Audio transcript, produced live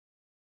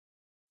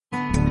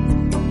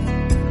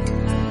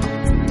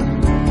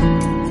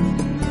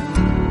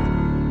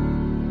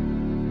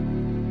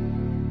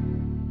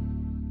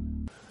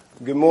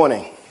Good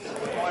morning.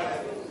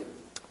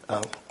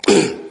 I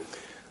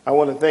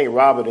want to thank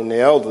Robert and the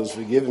elders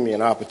for giving me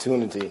an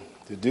opportunity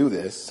to do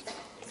this.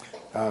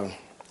 I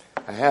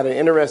had an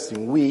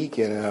interesting week,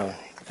 and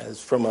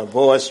as from my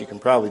voice you can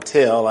probably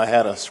tell, I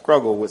had a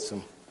struggle with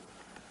some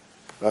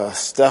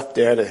stuff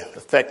there to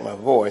affect my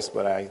voice,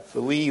 but I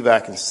believe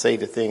I can say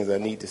the things I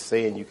need to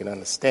say and you can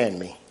understand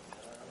me.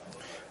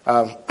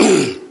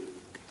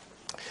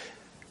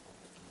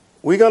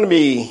 We're going to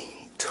be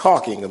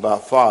talking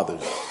about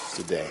fathers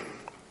today.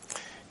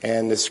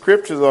 And the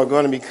scriptures are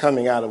going to be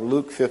coming out of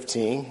Luke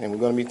 15, and we're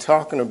going to be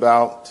talking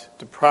about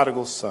the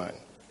prodigal son.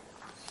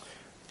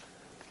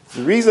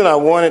 The reason I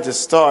wanted to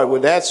start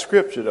with that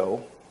scripture,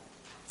 though,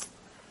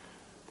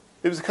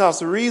 is because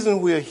the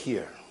reason we're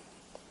here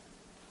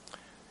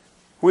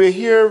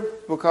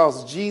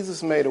because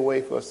Jesus made a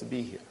way for us to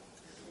be here.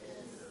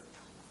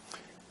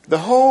 The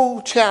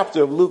whole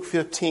chapter of Luke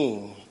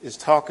 15 is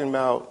talking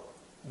about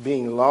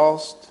being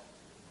lost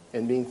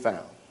and being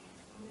found.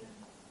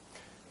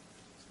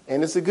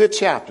 And it's a good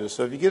chapter,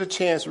 so if you get a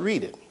chance,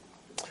 read it.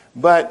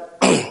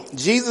 But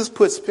Jesus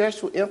put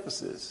special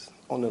emphasis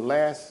on the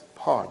last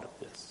part of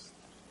this.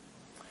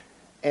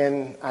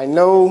 And I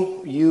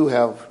know you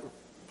have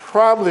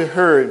probably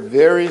heard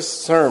various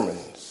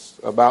sermons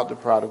about the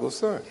prodigal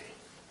son.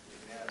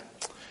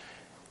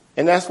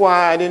 And that's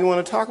why I didn't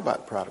want to talk about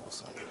the prodigal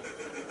son.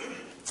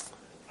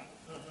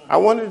 I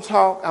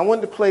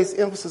wanted to place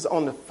emphasis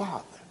on the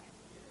father.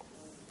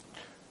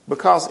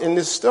 Because in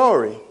this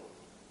story,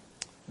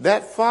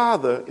 that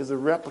father is a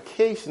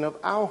replication of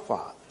our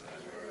father.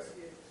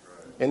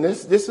 And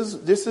this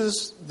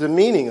is the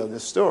meaning of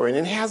this story. And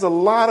it has a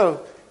lot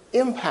of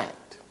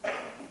impact.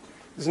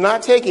 It's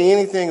not taking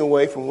anything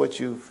away from what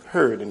you've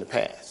heard in the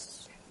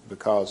past.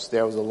 Because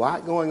there was a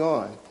lot going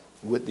on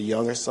with the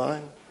younger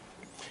son.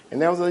 And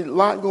there was a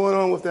lot going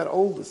on with that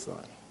older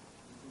son.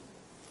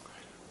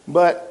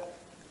 But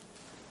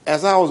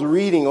as I was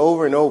reading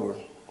over and over,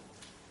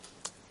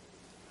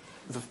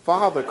 the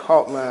father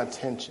caught my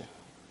attention.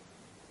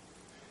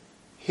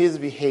 His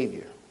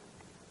behavior.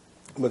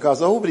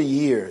 Because over the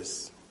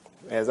years,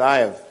 as I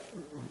have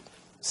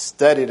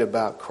studied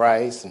about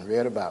Christ and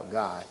read about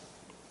God,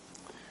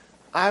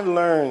 I've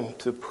learned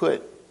to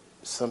put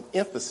some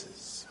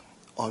emphasis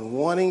on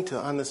wanting to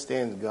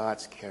understand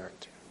God's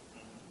character.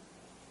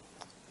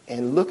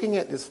 And looking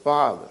at this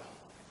father,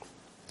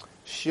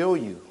 show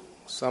you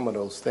some of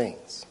those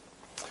things.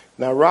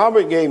 Now,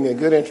 Robert gave me a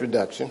good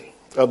introduction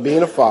of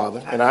being a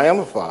father, and I am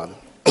a father.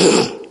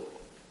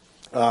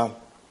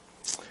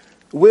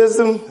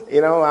 Wisdom,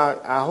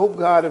 I hope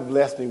God has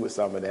blessed me with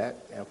some of that,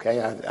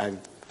 okay? I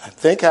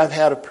think I've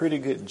had a pretty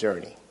good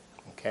journey,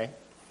 okay?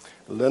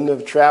 Linda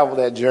have traveled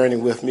that journey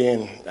with me,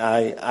 and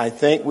I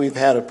think we've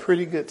had a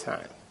pretty good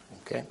time,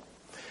 okay?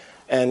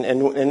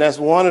 And that's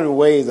one of the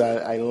ways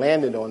I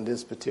landed on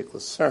this particular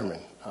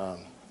sermon.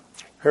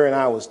 Her and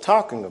I was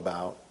talking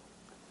about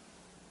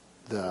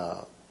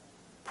the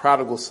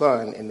prodigal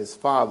son and his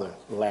father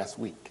last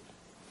week.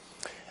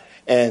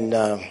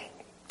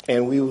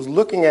 And we was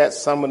looking at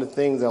some of the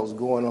things that was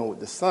going on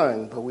with the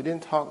son, but we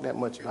didn't talk that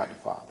much about the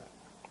father.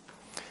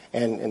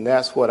 And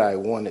that's what I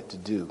wanted to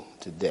do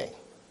today.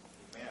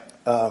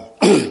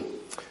 The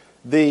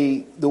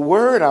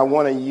word I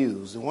want to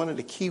use, one of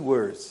the key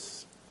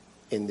words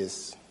in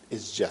this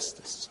is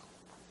justice.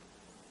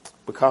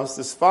 Because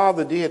this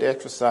father did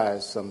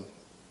exercise some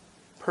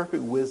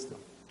perfect wisdom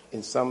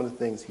in some of the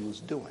things he was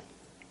doing.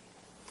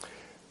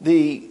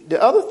 The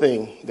other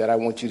thing that I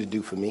want you to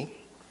do for me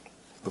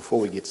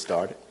before we get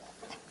started,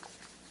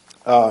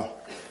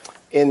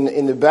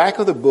 in the back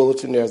of the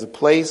bulletin, there's a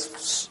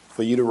place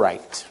for you to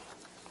write.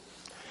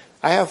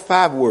 I have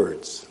 5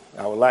 words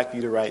I would like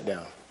you to write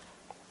down.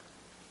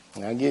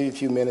 And I'll give you a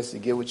few minutes to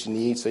get what you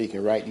need so you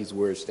can write these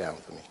words down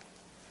for me.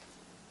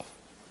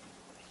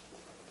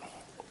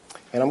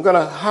 And I'm going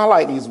to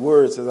highlight these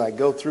words as I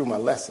go through my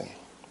lesson.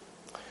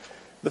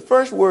 The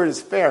first word is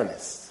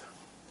fairness.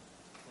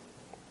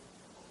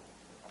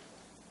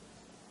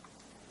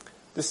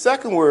 The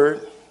second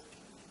word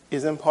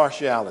is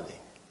impartiality.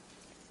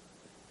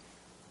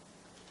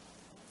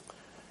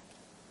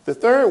 The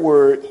third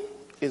word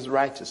is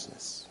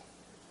righteousness.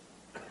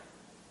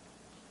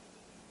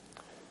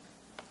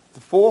 The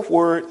fourth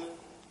word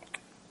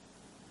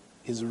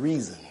is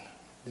reason,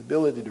 the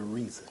ability to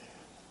reason.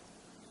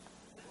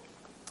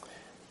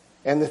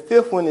 And the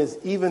fifth one is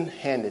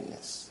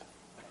even-handedness.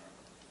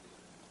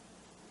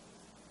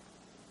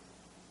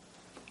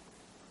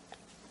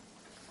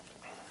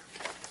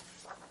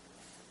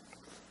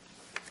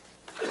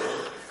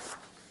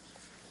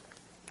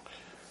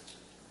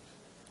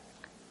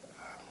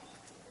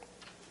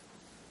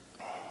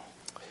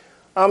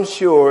 I'm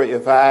sure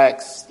if I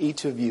asked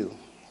each of you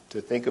to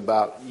think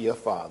about your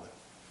father,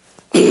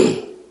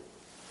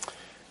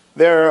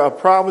 there are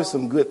probably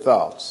some good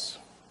thoughts.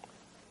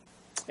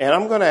 And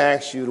I'm going to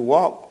ask you to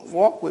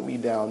walk with me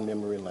down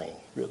memory lane,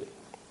 really.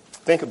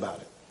 Think about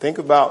it. Think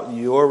about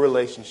your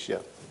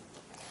relationship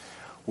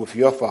with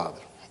your father.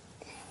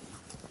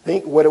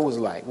 Think what it was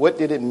like. What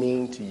did it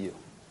mean to you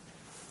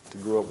to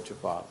grow up with your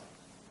father?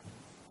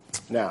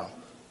 Now,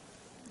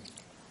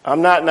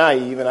 I'm not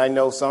naive, and I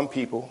know some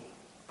people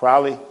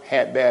probably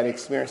had bad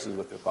experiences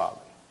with their father.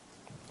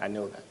 I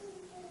know that.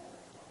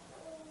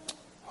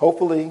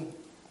 Hopefully,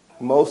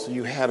 most of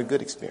you had a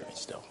good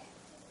experience, though.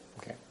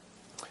 Okay?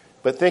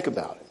 But think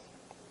about it.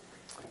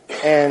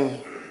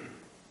 And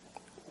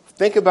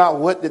think about,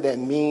 what did that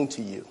mean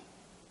to you?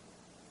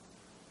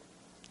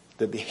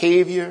 The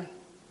behavior,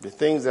 the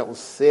things that was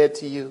said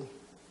to you,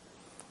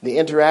 the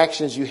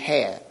interactions you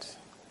had.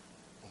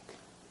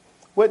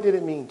 What did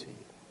it mean to you?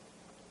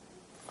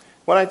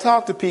 When I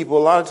talk to people, a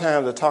lot of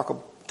times I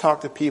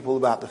talk to people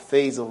about the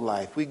phase of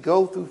life. We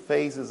go through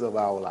phases of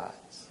our lives.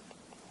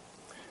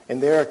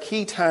 And there are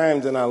key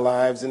times in our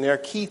lives, and there are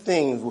key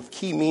things with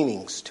key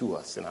meanings to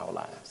us in our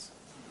lives.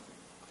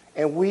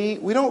 And we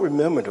don't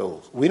remember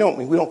those. We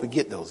don't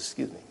forget those,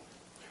 excuse me.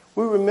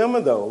 We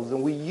remember those,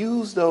 and we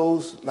use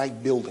those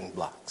like building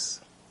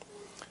blocks.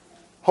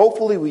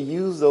 Hopefully we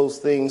use those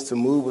things to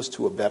move us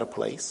to a better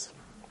place.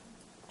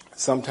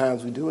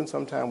 Sometimes we do, and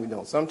sometimes we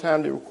don't.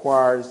 Sometimes it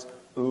requires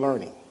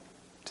learning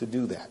to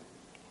do that.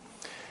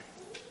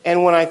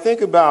 And when I think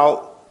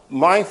about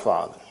my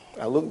father,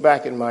 I look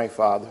back at my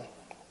father,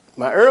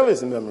 my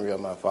earliest memory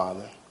of my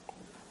father,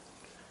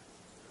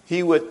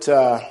 he would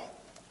set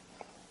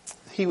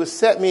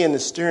me in the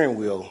steering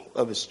wheel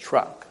of his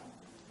truck,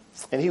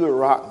 and he would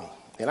rock me.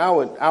 And I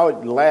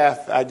would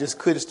laugh. I just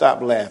couldn't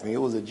stop laughing.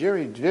 It was a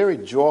very, very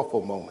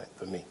joyful moment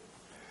for me.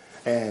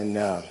 And,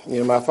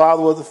 my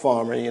father was a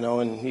farmer,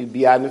 and he'd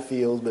be out in the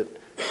fields, but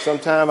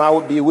sometime I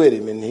would be with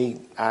him, and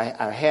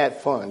I had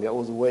fun. That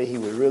was the way he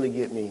would really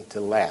get me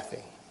to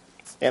laughing.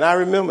 And I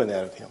remember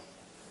that of him.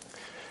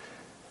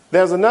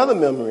 There's another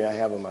memory I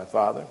have of my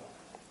father.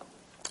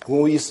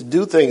 When we used to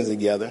do things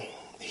together,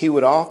 he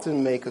would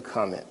often make a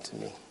comment to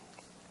me.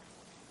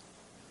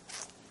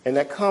 And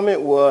that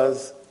comment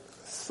was,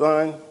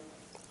 "Son,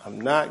 I'm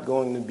not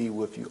going to be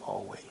with you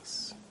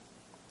always."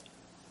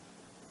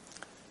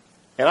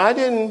 And I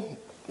didn't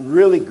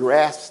really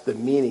grasp the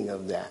meaning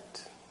of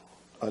that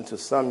until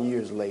some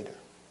years later,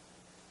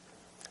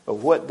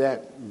 of what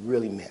that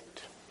really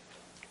meant.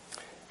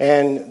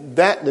 And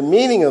the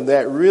meaning of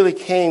that really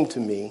came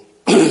to me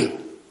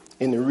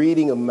in the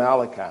reading of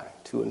Malachi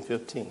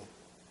 2:15.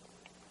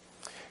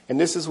 And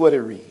this is what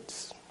it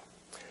reads.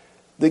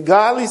 "The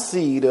godly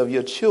seed of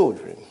your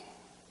children,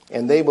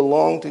 and they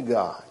belong to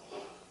God,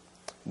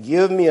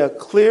 gave me a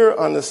clear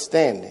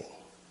understanding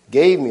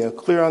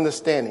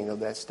of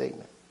that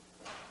statement."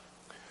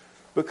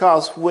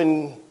 Because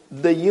when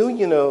the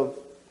union of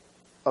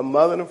a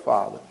mother and a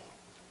father,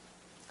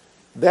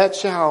 that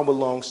child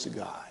belongs to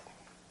God.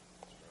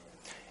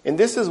 And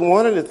this is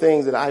one of the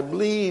things that I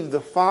believe the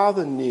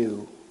father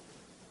knew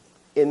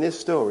in this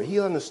story. He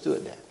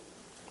understood that.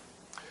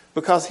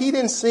 Because he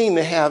didn't seem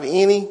to have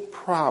any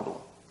problem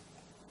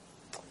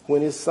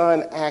when his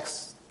son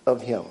asked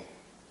of him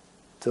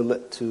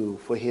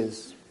for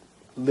his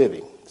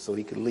living so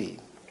he could leave.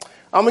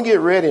 I'm going to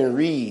get ready and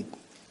read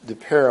the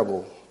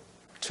parable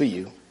to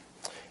you.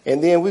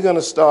 And then we're going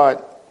to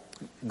start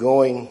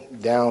going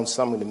down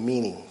some of the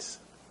meanings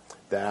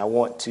that I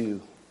want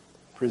to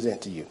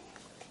present to you.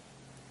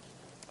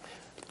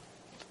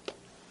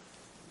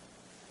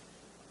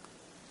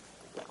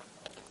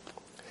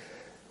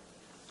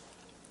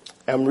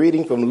 I'm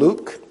reading from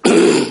Luke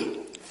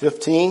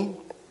 15,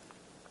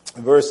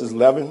 verses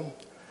 11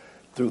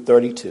 through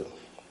 32.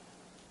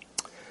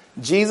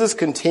 Jesus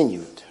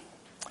continued,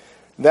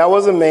 "There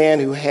was a man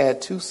who had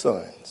 2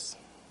 sons.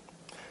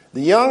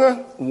 The younger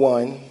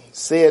one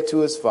said to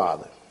his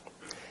father,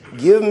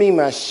 'Give me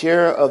my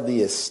share of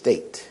the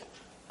estate.'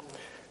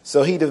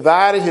 So he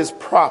divided his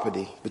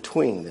property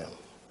between them.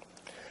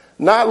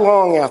 Not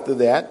long after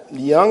that,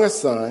 the younger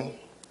son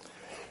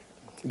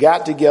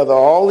got together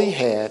all he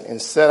had and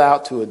set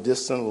out to a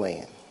distant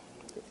land.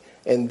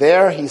 And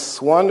there he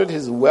squandered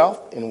his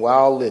wealth in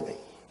wild living.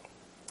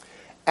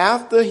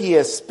 After he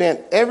had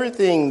spent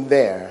everything,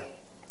 there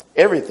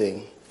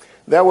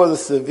was a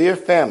severe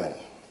famine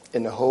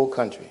in the whole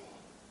country.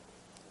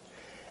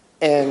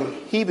 And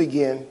he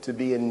began to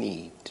be in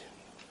need.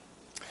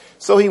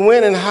 So he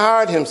went and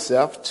hired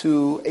himself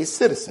to a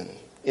citizen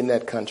in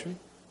that country,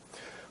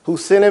 who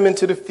sent him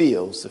into the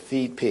fields to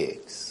feed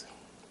pigs.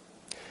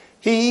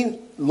 He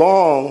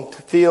longed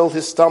to fill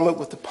his stomach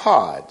with the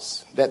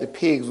pods that the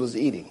pigs was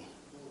eating,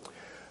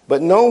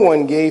 but no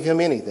one gave him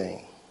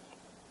anything.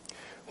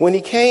 When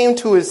he came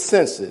to his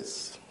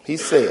senses, he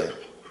said,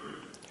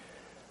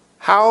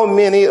 'How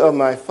many of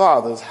my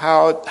father's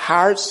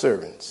hired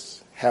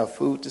servants have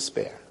food to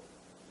spare?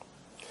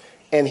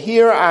 And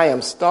here I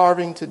am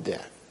starving to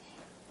death.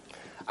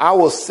 I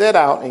will set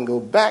out and go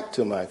back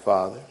to my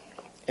father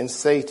and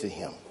say to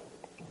him,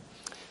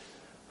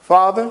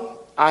 Father,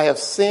 I have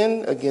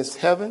sinned against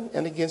heaven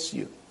and against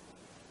you.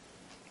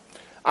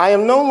 I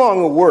am no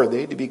longer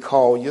worthy to be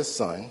called your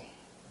son.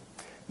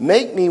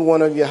 Make me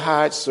one of your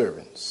hired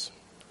servants.'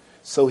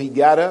 So he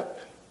got up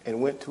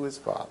and went to his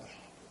father.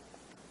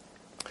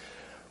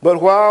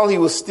 But while he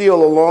was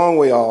still a long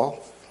way off,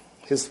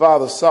 his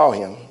father saw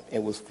him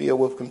and was filled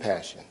with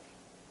compassion.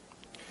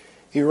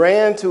 He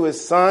ran to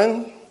his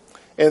son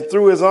and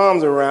threw his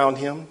arms around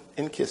him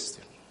and kissed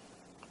him.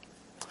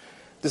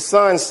 The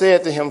son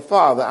said to him,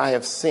 Father, I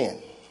have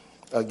sinned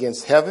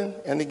against heaven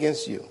and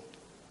against you.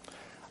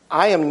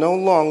 I am no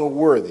longer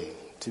worthy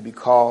to be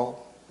called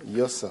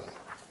your son.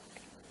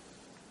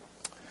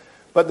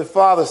 But the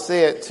father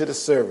said to the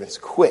servants,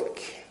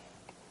 quick,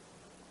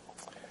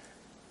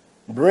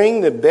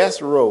 bring the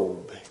best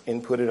robe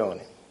and put it on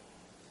him.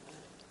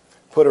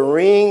 Put a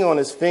ring on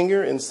his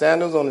finger and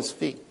sandals on his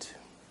feet.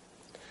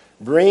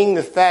 Bring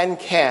the fattened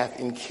calf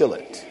and kill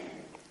it.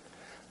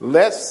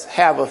 Let's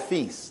have a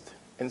feast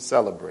and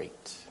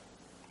celebrate.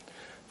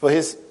 For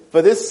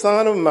this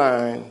son of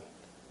mine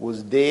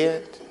was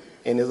dead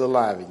and is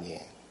alive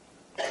again.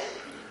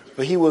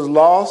 For he was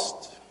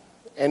lost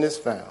and is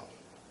found.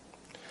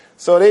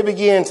 So they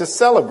began to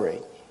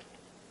celebrate.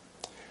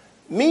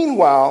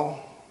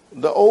 Meanwhile,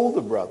 the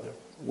older brother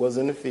was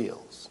in the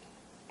fields.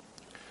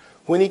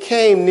 When he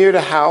came near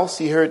the house,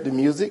 he heard the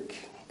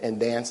music and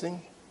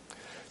dancing.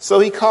 So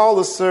he called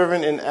the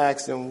servant and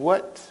asked him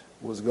what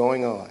was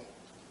going on.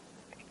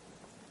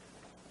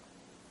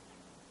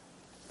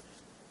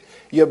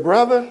 Your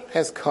brother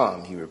has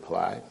come, he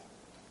replied,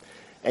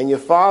 and your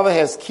father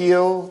has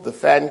killed the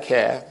fattened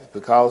calf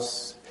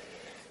because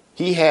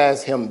he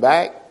has him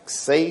back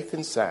safe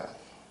and sound.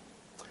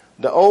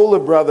 The older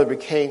brother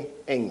became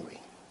angry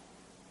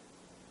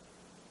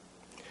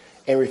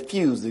and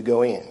refused to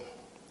go in.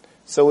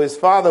 So his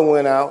father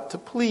went out to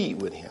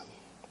plead with him.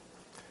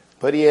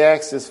 But he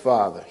answered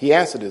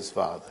his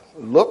father,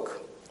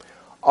 look,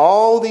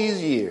 all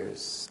these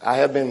years I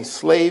have been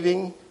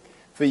slaving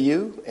for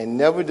you and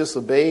never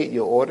disobeyed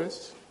your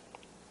orders.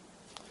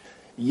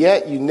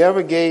 Yet you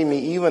never gave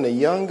me even a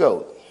young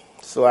goat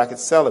so I could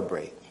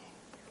celebrate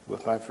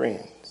with my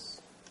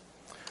friends.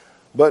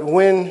 But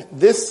when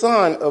this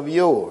son of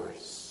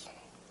yours,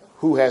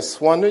 who has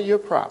squandered your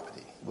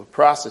property with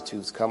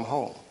prostitutes, come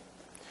home,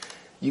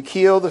 you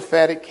kill the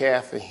fatted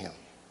calf for him.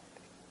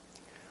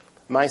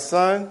 My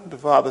son, the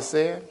father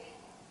said,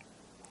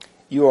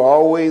 you are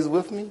always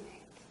with me,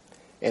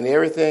 and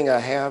everything I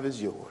have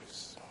is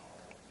yours.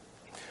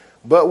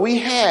 But we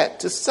had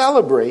to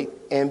celebrate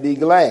and be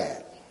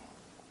glad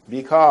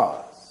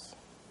because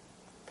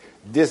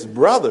this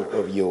brother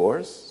of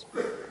yours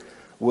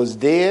was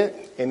dead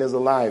and is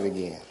alive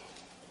again.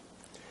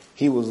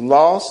 He was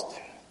lost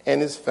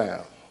and is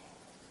found.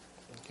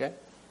 Okay?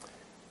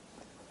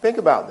 Think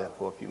about that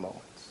for a few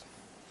moments.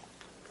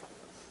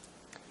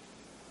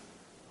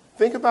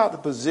 Think about the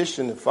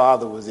position the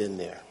father was in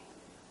there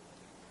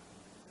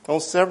on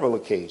several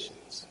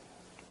occasions.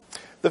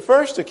 The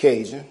first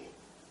occasion,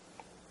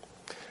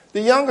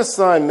 the younger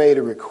son made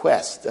a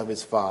request of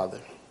his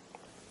father.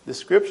 The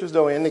scriptures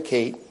don't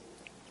indicate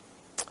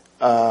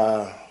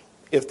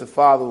if the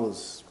father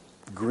was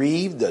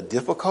grieved or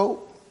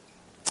difficult.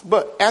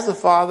 But as a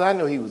father, I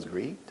know he was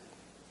grieved.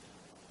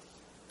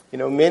 You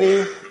know,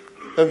 many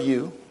of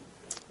you,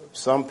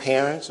 some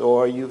parents,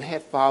 or you've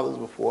had fathers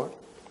before.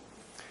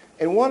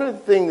 And one of the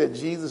things that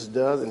Jesus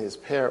does in his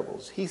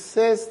parables, he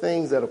says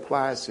things that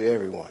applies to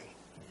everyone.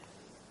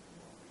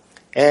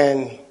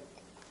 And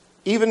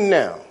even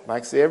now,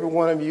 like I say, every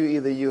one of you,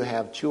 either you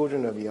have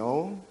children of your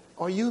own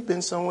or you've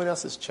been someone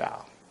else's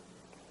child.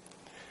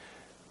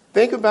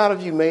 Think about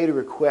if you made a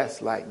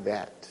request like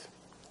that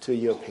to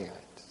your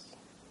parents,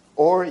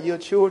 or your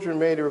children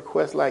made a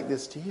request like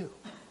this to you.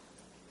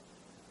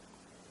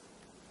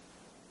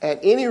 At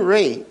any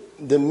rate,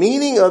 the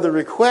meaning of the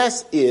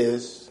request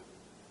is,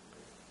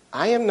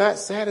 I am not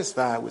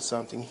satisfied with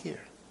something here.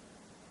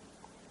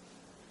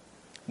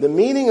 The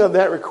meaning of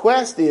that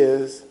request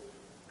is,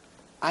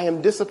 I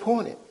am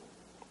disappointed.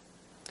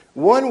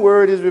 One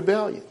word is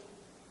rebellion.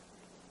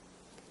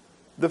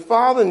 The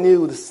father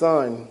knew the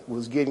son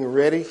was getting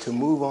ready to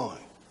move on.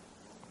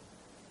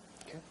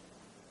 Okay?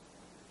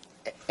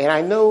 And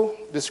I know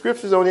the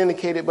scriptures don't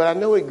indicate it, but I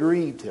know it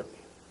grieved him.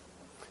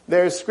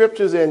 There are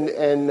scriptures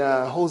in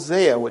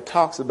Hosea where it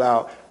talks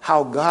about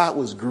how God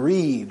was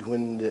grieved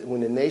when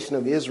the nation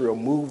of Israel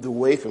moved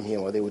away from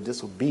him or they were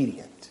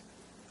disobedient.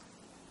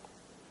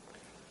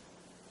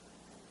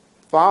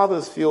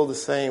 Fathers feel the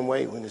same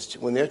way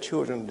when their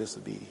children are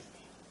disobedient.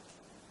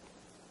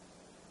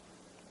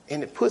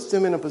 And it puts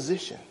them in a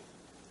position.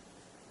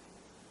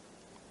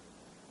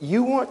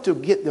 You want to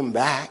get them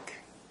back.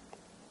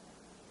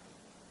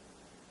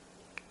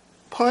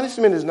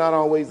 Punishment is not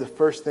always the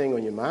first thing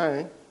on your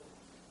mind.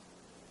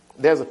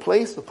 There's a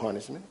place for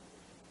punishment,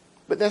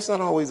 but that's not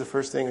always the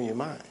first thing on your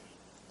mind.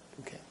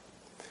 Okay.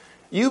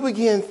 You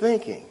begin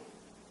thinking,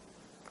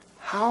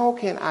 how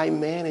can I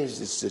manage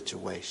this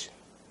situation?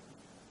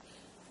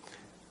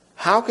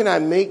 How can I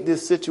make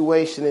this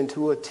situation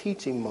into a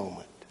teaching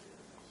moment?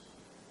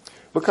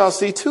 Because,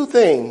 see, two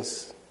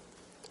things,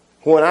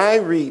 when I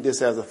read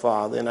this as a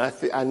father, and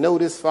I know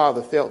this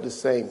father felt the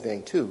same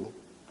thing too,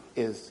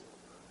 is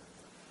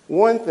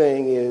one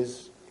thing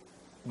is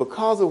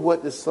because of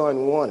what the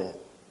son wanted,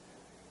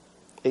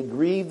 it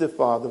grieved the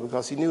father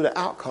because he knew the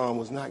outcome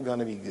was not going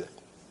to be good.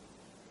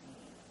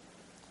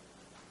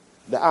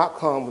 The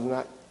outcome was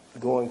not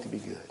going to be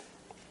good.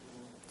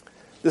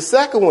 The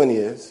second one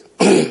is,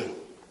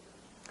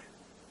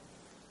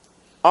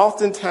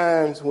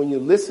 oftentimes when you're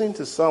listening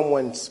to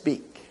someone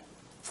speak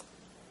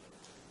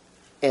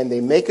and they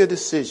make a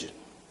decision,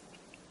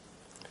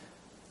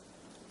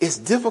 it's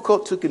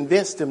difficult to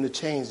convince them to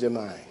change their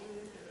mind.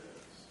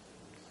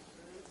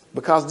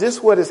 Because this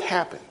is what has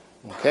happened,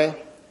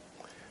 okay?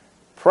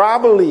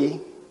 Probably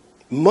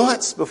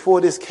months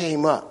before this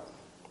came up,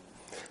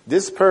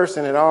 this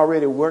person had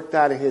already worked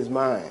out in his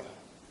mind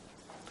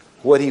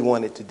what he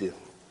wanted to do.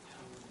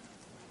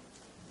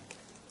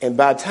 And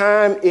by the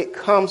time it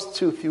comes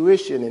to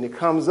fruition and it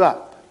comes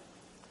up,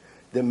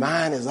 the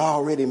mind is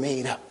already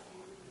made up.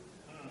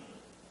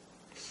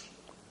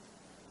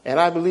 And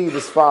I believe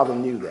his father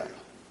knew that.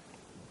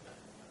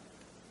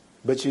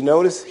 But you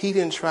notice he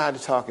didn't try to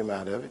talk him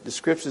out of it. The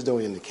scriptures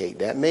don't indicate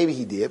that. Maybe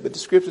he did, but the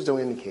scriptures don't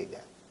indicate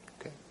that.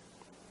 Okay.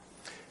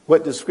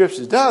 What the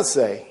scriptures does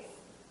say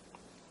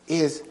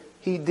is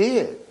he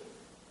did.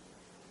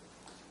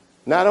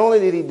 Not only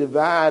did he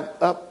divide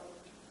up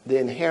the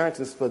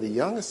inheritance for the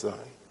younger son,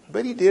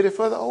 but he did it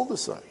for the older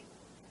son.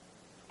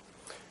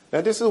 Now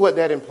this is what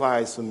that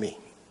implies for me.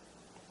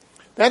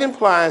 That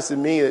implies to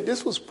me that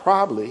this was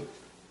probably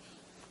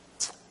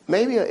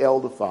maybe an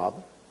elder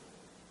father.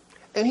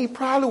 And he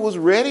probably was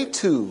ready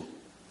to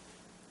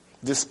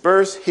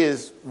disperse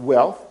his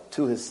wealth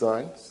to his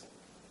sons.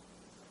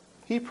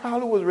 He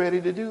probably was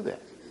ready to do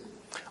that.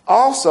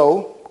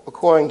 Also,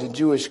 according to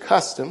Jewish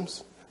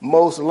customs,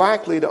 most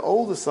likely the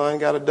older son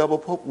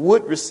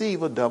would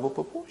receive a double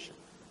proportion.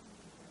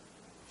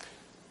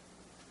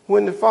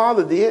 When the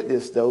father did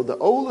this, though, the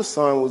older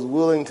son was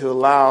willing to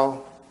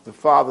allow the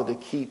father to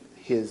keep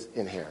his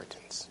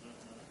inheritance,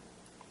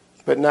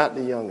 but not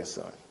the younger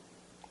son.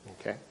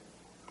 Okay?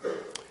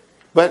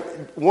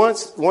 But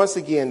once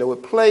again, though,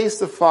 it placed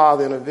the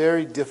father in a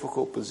very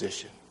difficult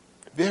position,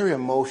 very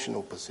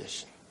emotional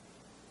position.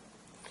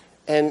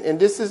 And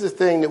this is the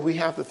thing that we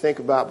have to think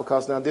about,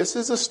 because now this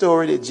is a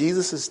story that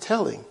Jesus is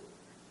telling.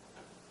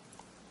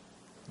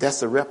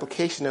 That's a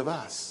replication of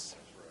us.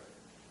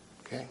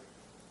 Okay?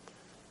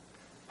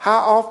 How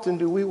often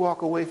do we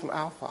walk away from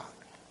our Father,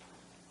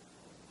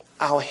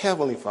 our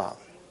Heavenly Father?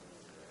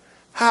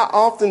 How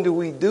often do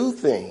we do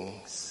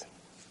things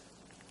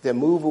that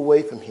move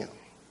away from Him?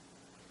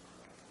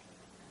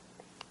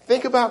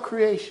 Think about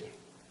creation.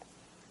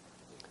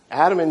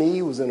 Adam and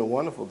Eve was in a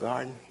wonderful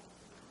garden.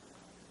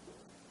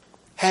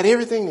 Had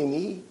everything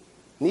they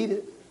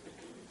needed.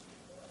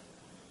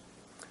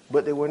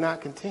 But they were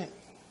not content.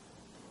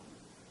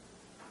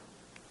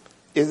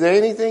 Is there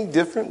anything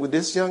different with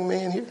this young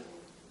man here?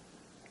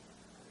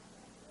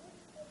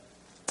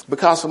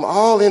 Because from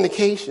all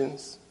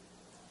indications,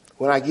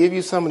 when I give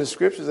you some of the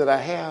scriptures that I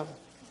have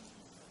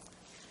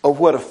of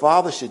what a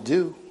father should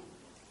do,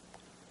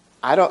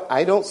 I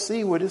don't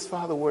see where this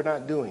father were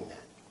not doing that.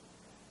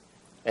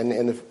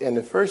 And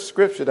the first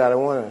scripture that I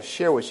want to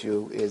share with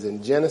you is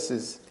in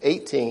Genesis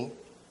 18,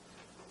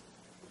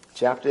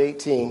 chapter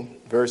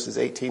 18, verses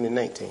 18 and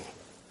 19.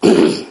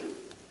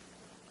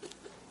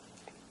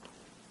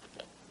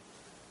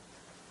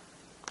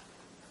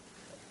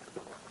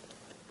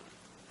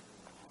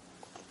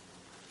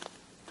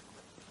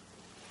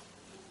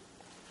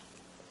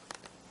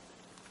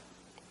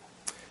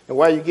 And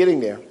while you're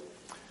getting there,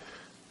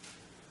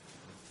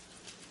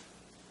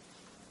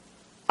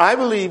 I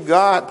believe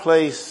God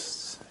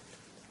placed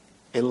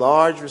a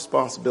large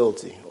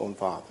responsibility on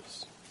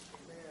fathers.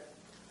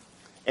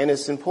 And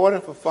it's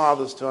important for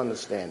fathers to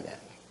understand that.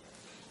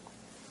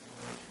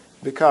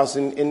 Because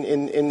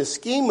in the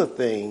scheme of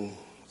things,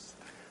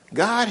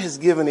 God has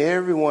given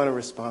everyone a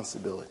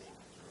responsibility.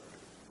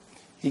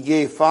 He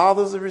gave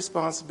fathers the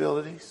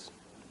responsibilities,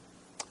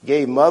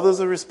 gave mothers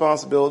the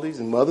responsibilities,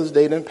 and Mother's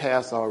Day done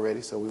passed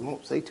already, so we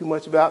won't say too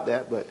much about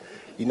that, but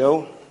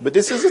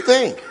this is the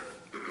thing.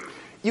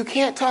 You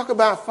can't talk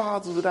about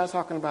fathers without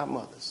talking about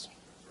mothers.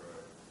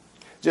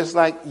 Just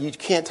like you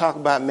can't talk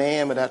about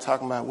man without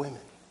talking about women.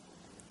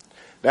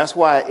 That's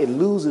why it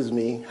loses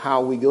me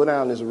how we go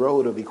down this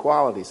road of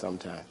equality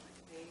sometimes.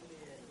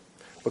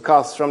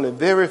 Because from the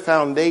very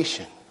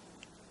foundation,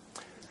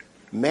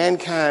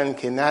 mankind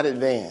cannot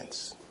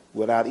advance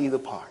without either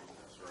part.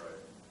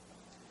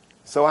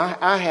 So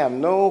I have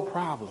no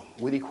problem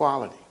with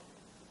equality.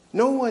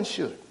 No one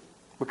should,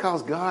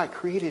 because God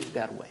created it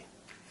that way.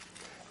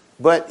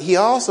 But He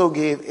also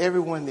gave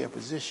everyone their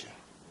position.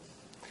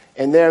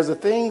 And there's a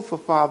thing for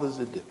fathers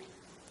to do.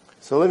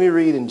 So let me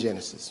read in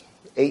Genesis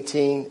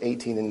 18,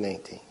 18 and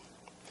 19.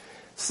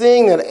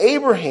 Seeing that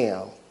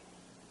Abraham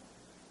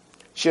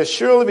shall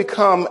surely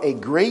become a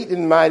great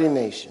and mighty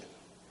nation,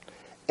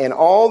 and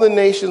all the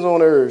nations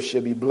on earth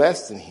shall be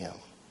blessed in him,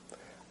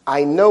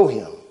 I know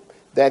him,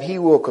 that he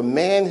will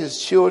command his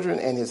children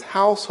and his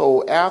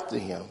household after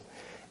him,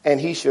 and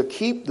he shall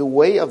keep the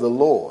way of the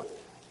Lord.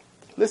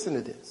 Listen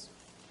to this.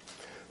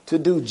 To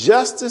do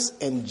justice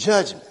and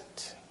judgment,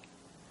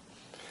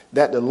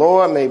 that the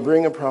Lord may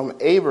bring upon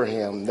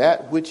Abraham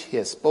that which He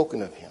has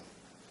spoken of him.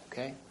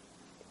 Okay?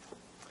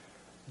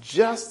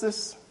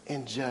 Justice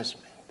and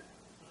judgment.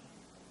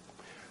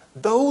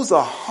 Those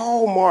are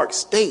hallmark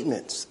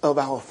statements of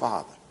our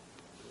Father.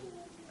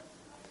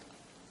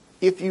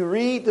 If you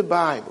read the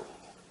Bible,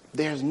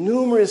 there's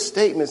numerous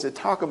statements that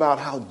talk about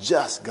how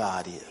just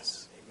God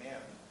is. Amen.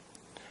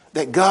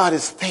 That God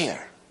is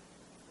fair.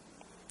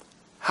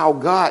 How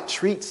God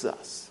treats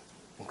us.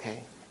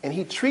 Okay? And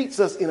he treats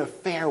us in a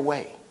fair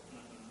way.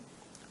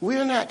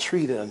 We're not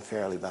treated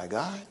unfairly by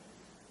God.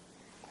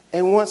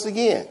 And once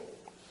again,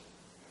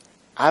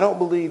 I don't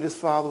believe this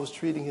father was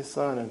treating his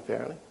son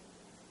unfairly.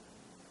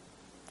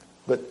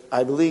 But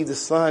I believe the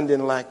son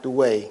didn't like the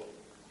way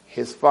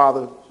his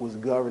father was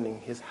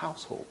governing his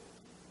household.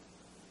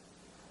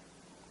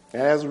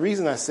 And there's a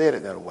reason I said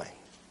it that way.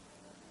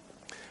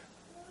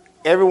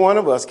 Every one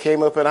of us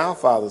came up in our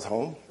father's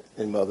home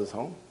and mother's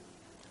home.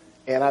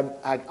 And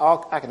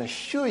I can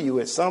assure you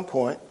at some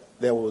point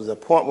there was a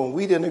point when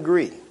we didn't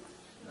agree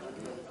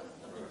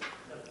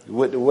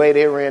with the way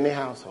they ran their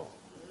household.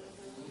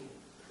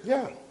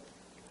 Yeah.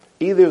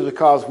 Either it was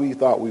because we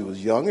thought we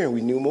was younger and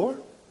we knew more.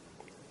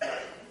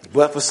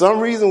 But for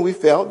some reason we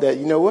felt that,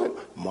 you know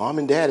what? Mom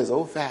and dad is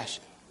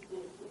old-fashioned.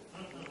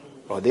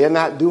 Or they're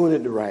not doing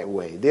it the right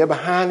way. They're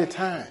behind the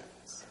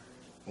times.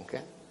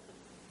 Okay?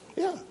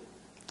 Yeah.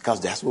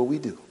 Because that's what we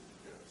do.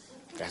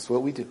 That's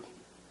what we do.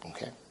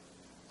 Okay?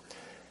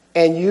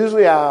 And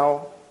usually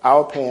our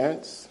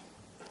parents,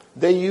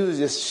 they usually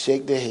just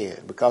shake their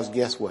head. Because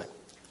guess what?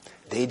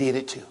 They did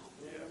it too.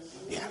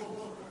 Yeah.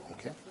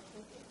 Okay?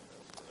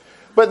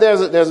 But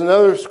there's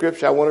another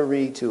scripture I want to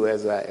read too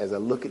as I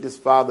look at this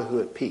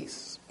fatherhood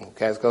piece.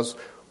 Okay? Because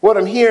what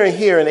I'm hearing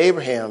here in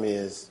Abraham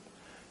is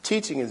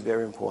teaching is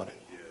very important.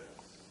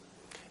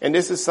 And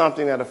this is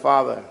something that a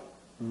father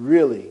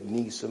really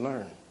needs to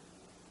learn.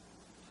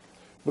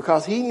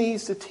 Because he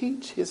needs to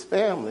teach his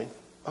family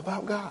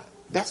about God.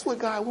 That's what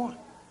God wants.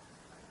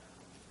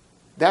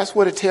 That's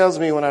what it tells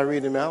me when I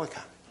read in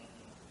Malachi.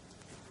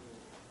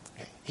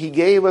 He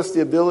gave us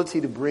the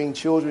ability to bring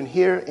children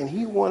here, and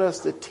he wants us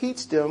to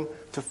teach them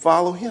to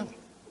follow him.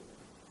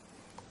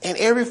 And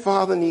every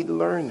father needs to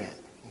learn that.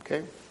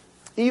 Okay?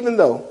 Even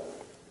though,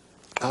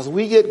 as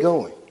we get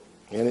going,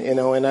 and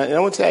I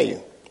want to tell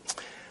you,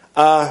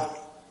 I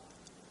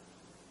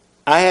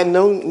had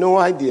no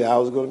idea I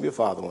was going to be a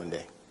father one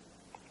day.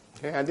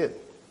 Okay, I didn't.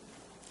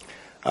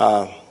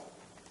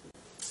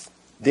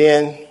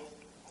 Then,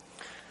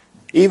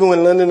 even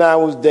when Linda and I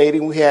was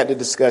dating, we had the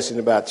discussion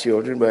about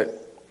children, but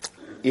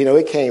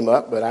it came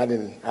up, but I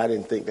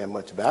didn't think that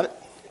much about it.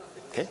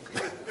 Okay.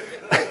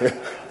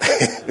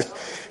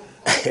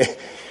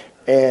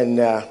 And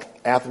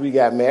after we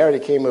got married,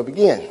 it came up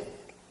again.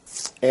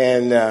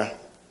 And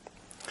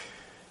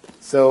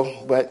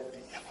but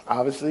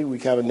obviously we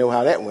kind of know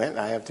how that went.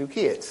 I have 2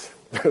 kids.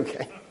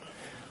 Okay.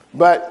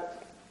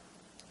 But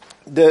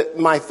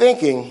my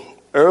thinking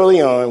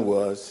early on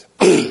was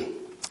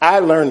I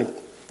learned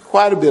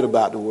quite a bit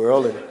about the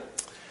world, and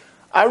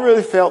I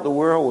really felt the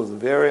world was a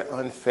very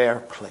unfair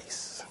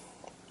place.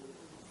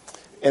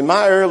 And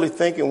my early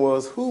thinking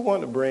was, who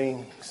wanted to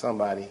bring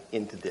somebody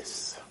into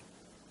this?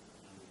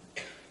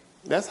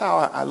 That's how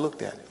I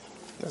looked at it.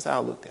 That's how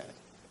I looked at it.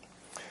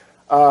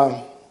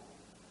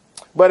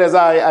 But as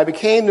I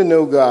became to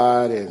know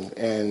God,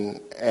 and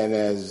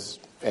as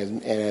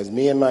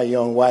me and my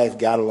young wife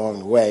got along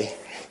the way,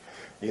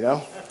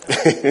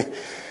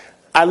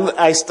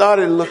 I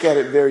started to look at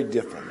it very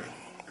differently.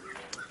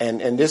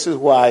 And this is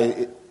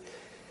why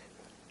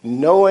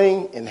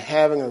knowing and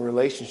having a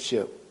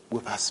relationship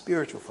with our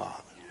spiritual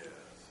father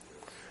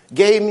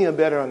gave me a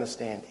better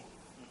understanding.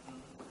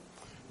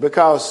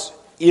 Because,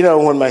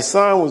 when my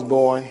son was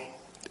born,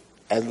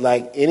 as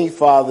like any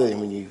father,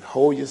 and when you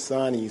hold your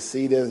son and you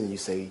see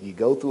this and you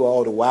go through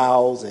all the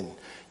wows and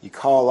you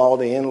call all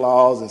the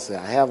in-laws and say,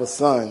 I have a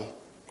son.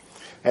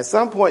 At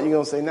some point you're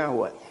going to say, now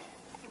what?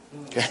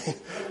 Okay.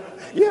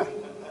 Yeah,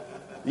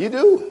 you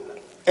do.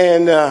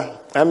 And,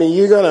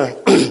 you're going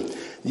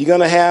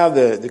to have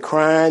the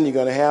crying, you're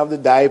going to have the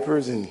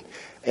diapers and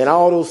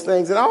all those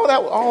things. And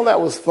all that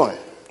was fun.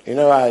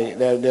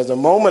 There's a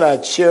moment I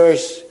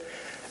cherished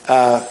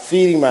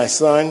feeding my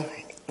son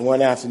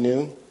one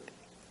afternoon.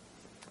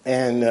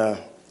 And it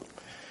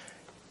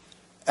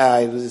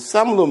was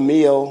some little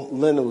meal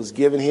Linda was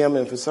giving him,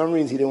 and for some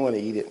reason he didn't want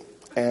to eat it.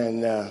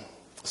 And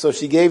so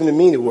she gave him to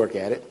me to work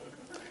at it.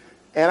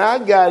 And I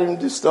got him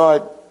to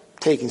start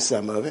taking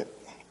some of it.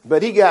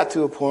 But he got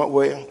to a point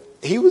where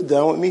he was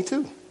done with me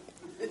too.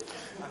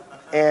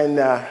 And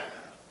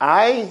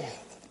I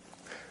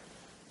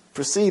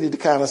proceeded to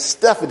kind of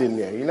stuff it in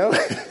there,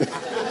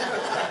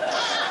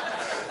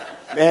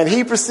 And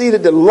he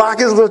proceeded to lock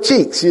his little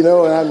cheeks, it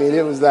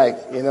was like,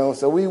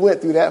 so we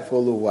went through that for a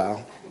little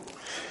while.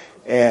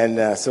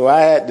 And so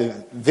I had to,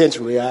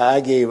 eventually, I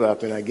gave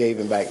up and I gave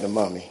him back to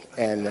Mommy.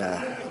 And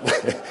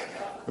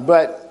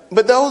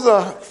but those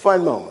are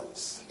fun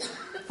moments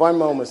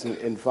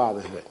in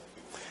fatherhood.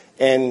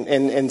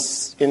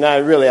 And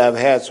I've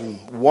had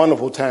some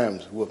wonderful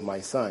times with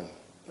my son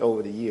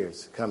over the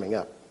years coming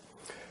up.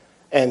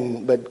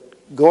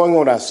 But going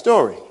on our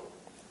story,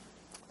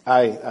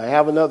 I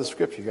have another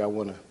scripture here I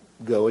want to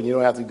go, and you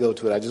don't have to go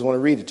to it. I just want to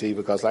read it to you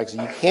because, like I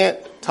said, you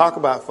can't talk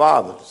about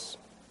fathers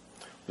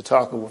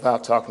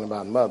without talking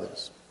about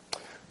mothers.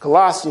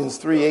 Colossians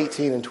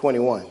 3:18 and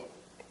 21.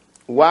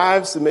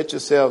 Wives, submit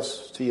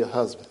yourselves to your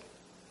husband,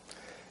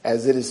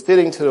 as it is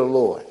fitting to the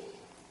Lord.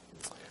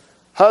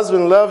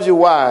 Husband, love your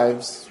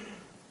wives,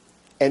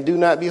 and do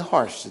not be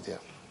harsh to them.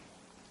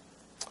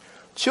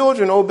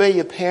 Children, obey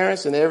your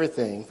parents in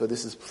everything, for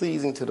this is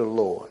pleasing to the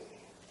Lord.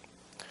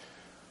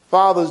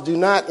 Fathers, do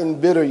not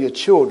embitter your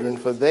children,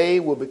 for they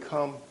will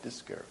become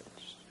discouraged.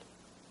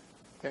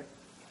 Okay?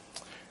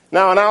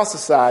 Now, in our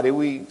society,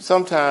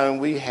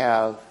 we're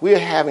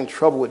having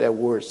trouble with that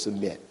word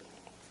submit.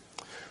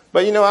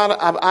 But, you know,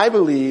 I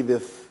believe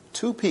if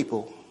two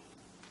people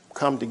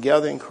come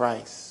together in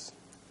Christ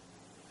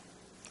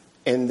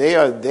and they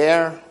are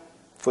there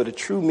for the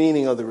true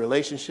meaning of the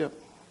relationship,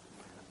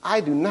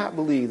 I do not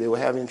believe they will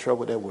have any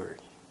trouble with that word.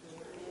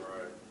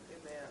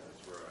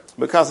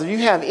 Because if you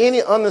have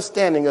any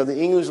understanding of the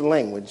English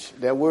language,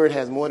 that word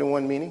has more than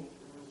one meaning.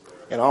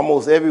 And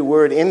almost every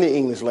word in the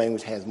English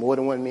language has more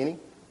than one meaning.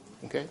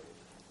 Okay?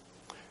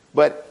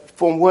 But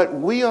from what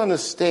we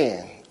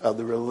understand of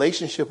the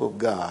relationship of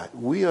God,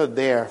 we are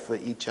there for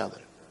each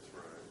other.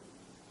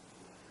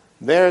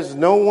 There's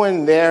no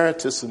one there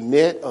to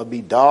submit or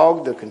be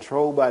dogged or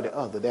controlled by the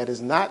other. That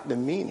is not the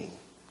meaning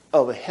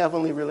of a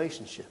heavenly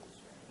relationship.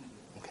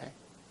 Okay?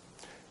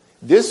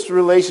 This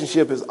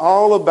relationship is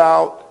all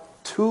about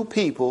two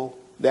people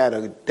that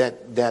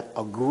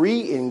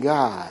agree in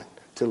God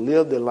to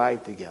live their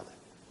life together.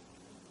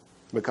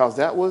 Because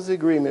that was the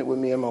agreement with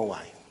me and my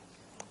wife.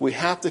 We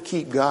have to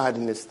keep God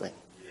in this thing.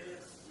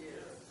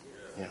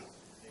 Yeah.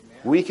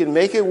 We can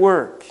make it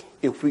work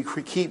if we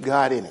keep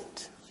God in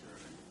it.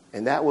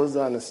 And that was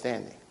the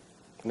understanding.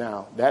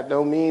 Now, that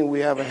don't mean we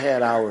haven't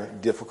had our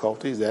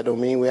difficulties. That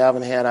don't mean we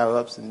haven't had our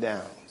ups and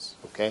downs.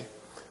 Okay?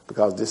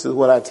 Because this is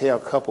what I tell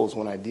couples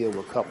when I deal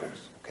with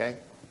couples. Okay?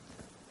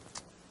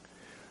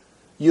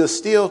 You're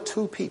still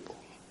two people.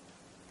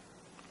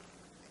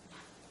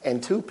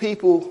 And two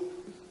people,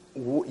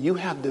 you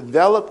have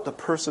developed a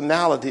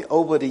personality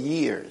over the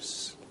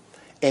years.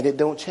 And it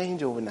don't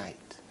change overnight.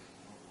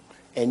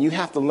 And you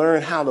have to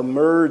learn how to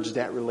merge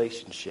that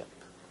relationship.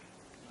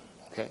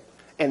 Okay?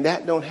 And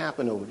that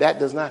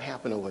does not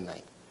happen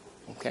overnight.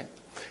 Okay?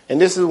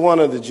 And this is one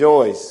of the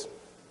joys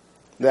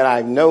that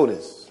I've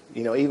noticed,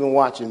 you know, even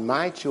watching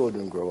my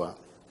children grow up.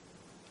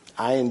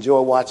 I enjoy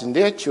watching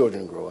their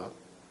children grow up.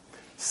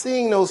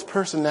 Seeing those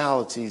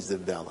personalities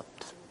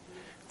developed.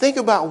 Think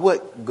about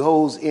what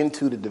goes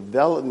into the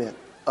development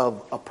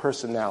of a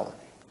personality.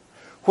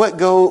 What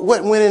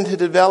went into the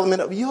development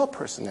of your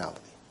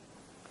personality?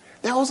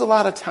 That was a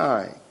lot of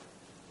time.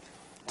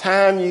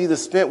 Time you either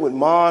spent with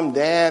mom,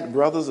 dad,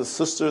 brothers or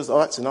sisters,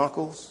 aunts and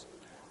uncles.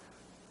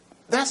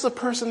 That's a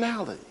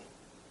personality.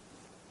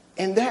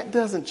 And that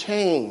doesn't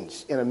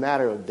change in a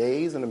matter of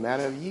days, in a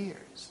matter of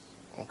years.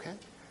 Okay?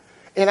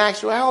 In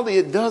actuality,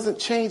 it doesn't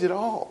change at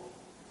all.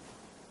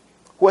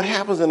 What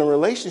happens in a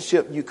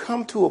relationship, you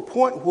come to a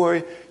point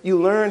where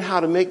you learn how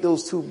to make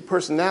those two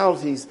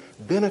personalities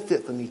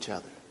benefit from each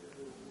other.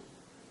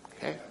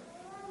 Okay?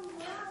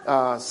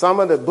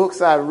 Some of the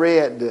books I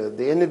read,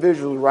 the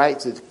individual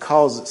writes,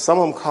 some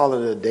of them call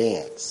it a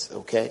dance.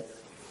 Okay?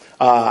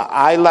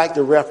 I like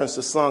to reference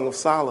the Song of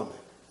Solomon.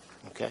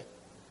 Okay?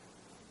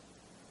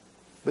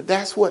 But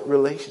that's what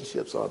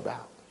relationships are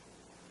about.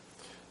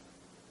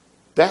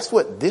 That's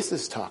what this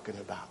is talking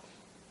about.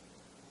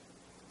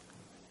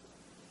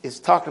 It's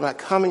talking about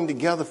coming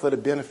together for the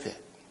benefit.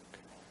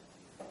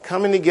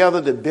 Coming together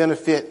to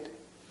benefit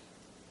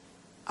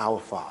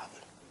our Father.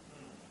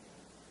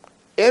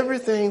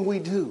 Everything we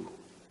do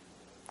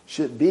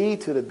should be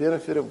to the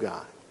benefit of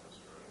God.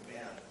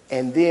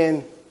 And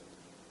then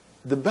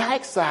the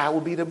backside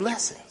will be the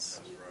blessings.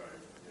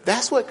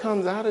 That's what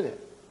comes out of it.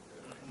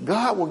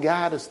 God will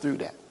guide us through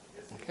that.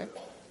 Okay?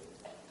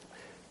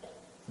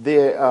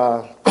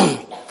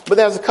 But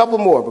there's a couple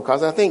more,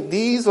 because I think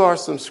these are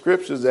some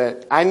scriptures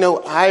that I know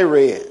I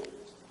read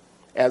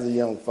as a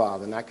young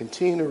father, and I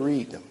continue to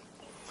read them.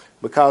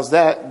 Because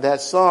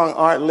that song,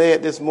 Art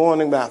Led This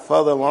Morning by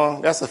Further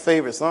Along, that's a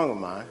favorite song of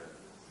mine.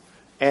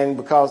 And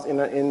because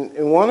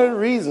in one of the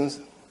reasons,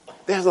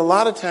 there's a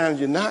lot of times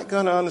you're not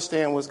going to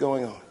understand what's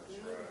going on.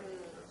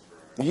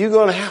 You're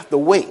going to have to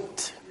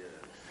wait.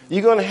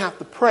 You're going to have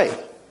to pray.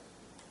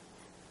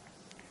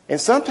 And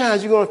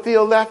sometimes you're going to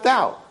feel left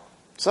out.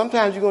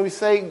 Sometimes you're going to be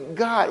saying,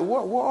 God,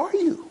 where are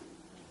you?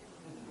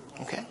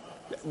 Okay?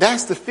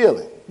 That's the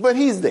feeling. But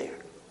he's there.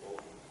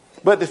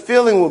 But the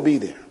feeling will be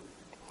there.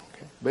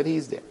 Okay? But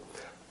he's there.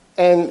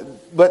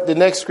 But the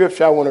next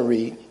scripture I want to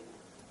read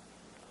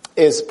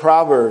is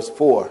Proverbs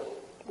 4,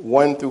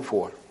 1 through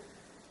 4.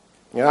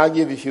 And I'll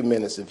give you a few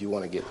minutes if you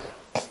want to get there.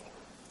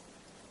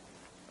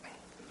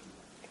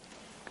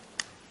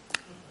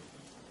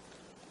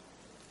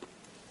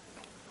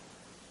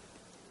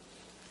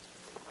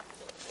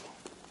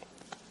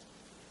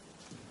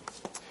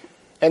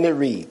 And it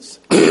reads,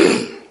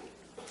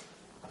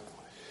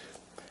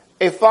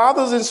 a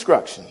father's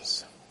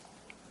instructions,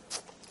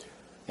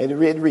 and it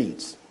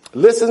reads,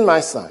 Listen, my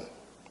son,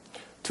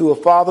 to a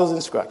father's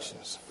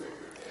instructions.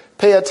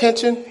 Pay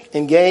attention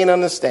and gain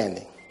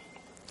understanding.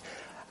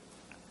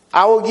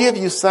 I will give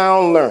you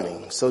sound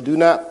learning, so do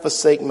not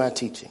forsake my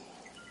teaching.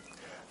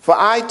 For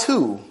I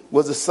too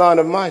was the son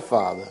of my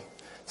father,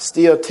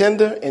 still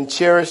tender and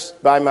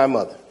cherished by my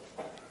mother.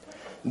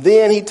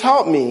 Then he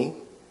taught me,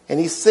 and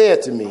he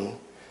said to me,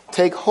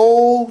 take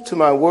hold to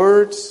my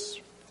words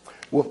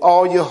with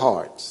all your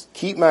hearts.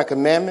 Keep my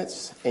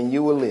commandments, and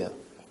you will live.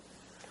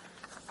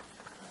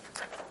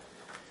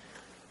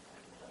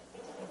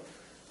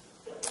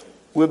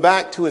 We're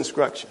back to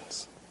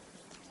instructions.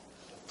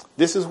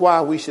 This is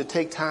why we should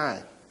take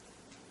time.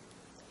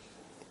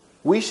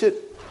 We should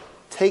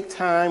take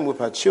time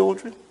with our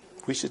children.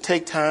 We should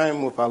take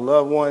time with our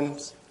loved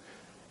ones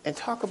and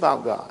talk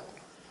about God.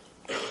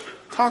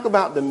 Talk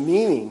about the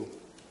meaning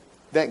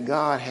that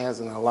God has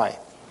in our life.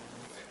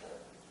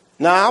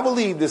 Now, I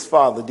believe this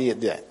father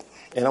did that,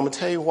 and I'm going to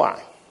tell you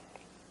why.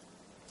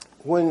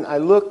 When I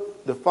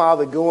look, the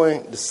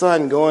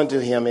son going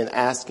to him and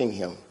asking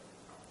him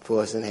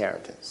for his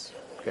inheritance.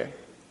 Okay.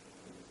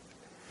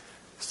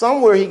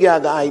 Somewhere he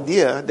got the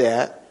idea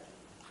that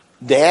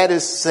Dad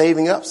is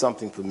saving up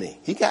something for me.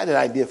 He got that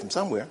idea from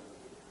somewhere.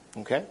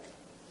 Okay.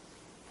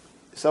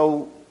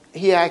 So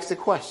he asked a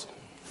question,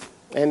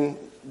 and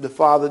the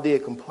father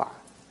did comply.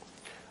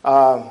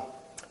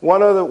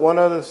 One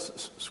other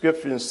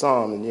scripture in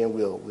Psalm, and then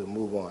we'll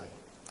move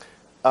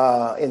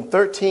on. In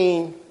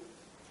 13,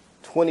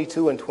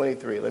 22 and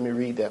 23, let me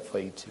read that for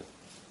you too.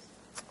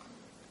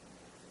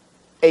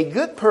 A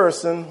good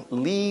person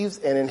leaves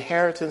an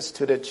inheritance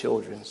to their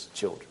children's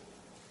children.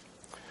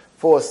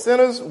 For a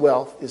sinner's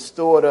wealth is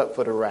stored up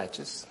for the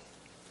righteous.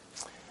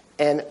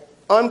 An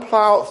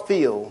unplowed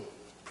field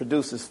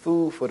produces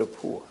food for the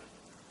poor.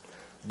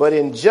 But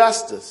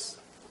injustice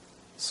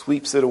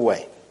sweeps it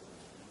away.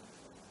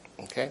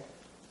 Okay?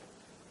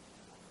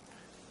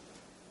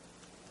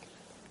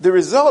 The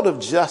result of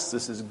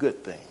justice is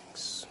good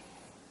things.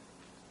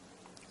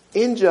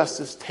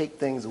 Injustice takes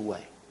things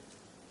away.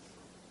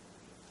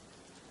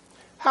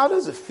 How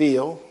does it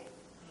feel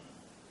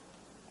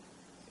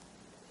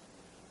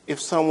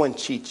if someone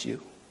cheats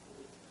you?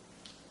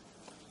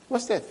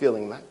 What's that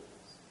feeling like?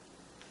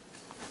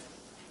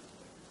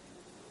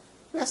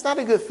 That's not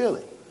a good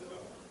feeling.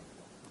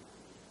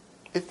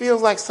 It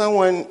feels like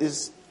someone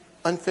is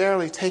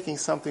unfairly taking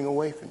something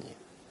away from you.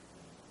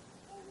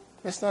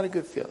 That's not a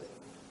good feeling.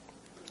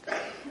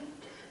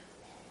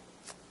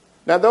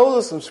 Now,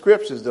 those are some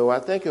scriptures, though. I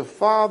think if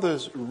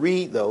fathers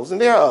read those, and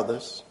there are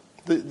others,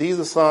 these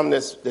are some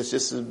that's just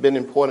has been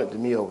important to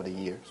me over the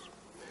years.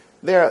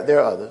 There are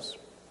others.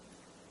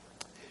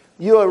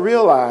 You'll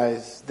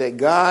realize that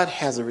God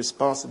has a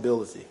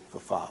responsibility for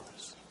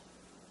fathers.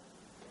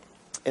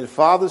 And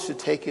fathers should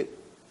take it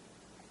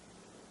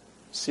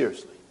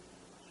seriously.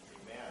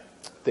 Amen.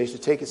 They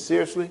should take it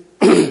seriously.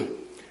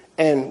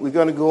 And we're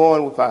going to go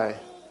on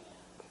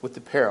with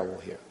the parable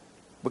here.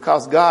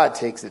 Because God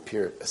takes it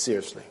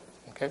seriously.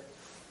 Okay?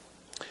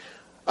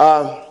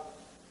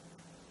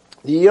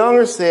 The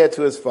younger said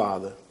to his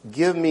father,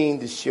 give me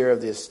the share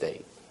of the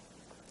estate.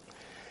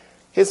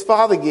 His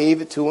father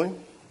gave it to him.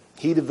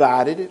 He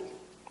divided it.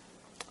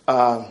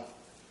 And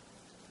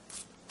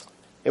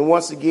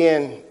once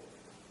again,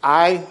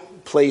 I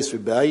placed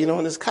rebellion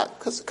on this.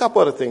 Because a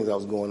couple other things that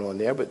was going on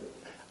there, but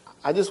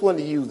I just wanted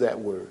to use that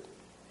word.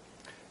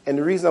 And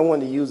the reason I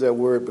wanted to use that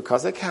word,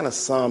 because that kind of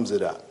sums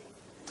it up.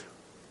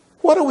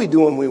 What are we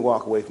doing when we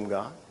walk away from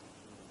God?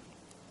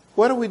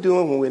 What are we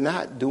doing when we're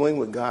not doing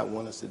what God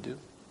wants us to do?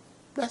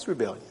 That's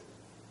rebellion.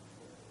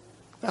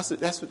 That's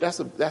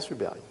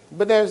rebellion.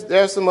 But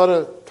there's some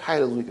other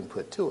titles we can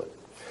put to it.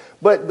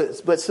 But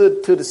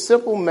to the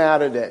simple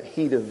matter that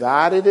he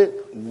divided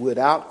it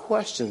without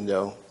question,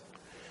 though,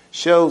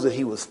 shows that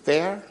he was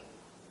fair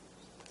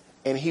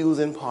and he was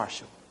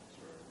impartial.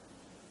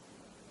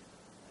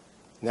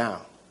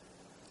 Now,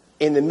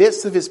 in the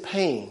midst of his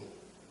pain,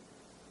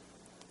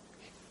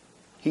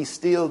 he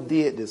still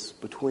did this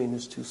between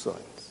his two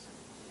sons.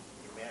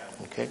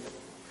 Okay?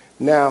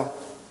 Now,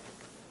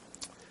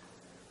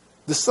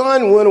 the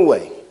son went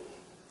away.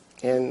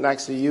 And like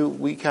to you,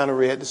 we kind of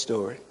read the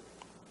story.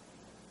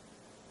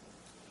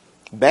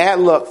 Bad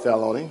luck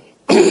fell on him.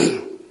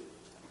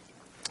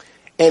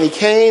 And he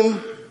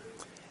came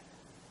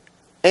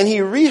and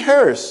he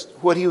rehearsed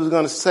what he was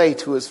going to say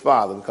to his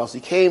father, because he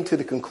came to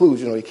the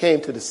conclusion, or he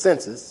came to the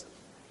senses,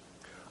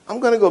 I'm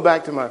going to go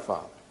back to my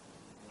father.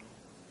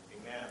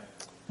 Amen.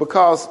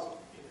 Because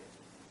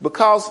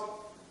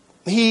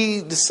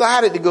he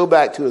decided to go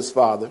back to his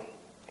father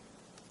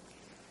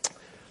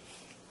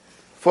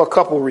for a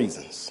couple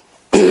reasons.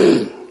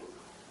 But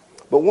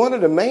one of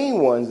the main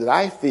ones that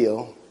I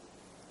feel,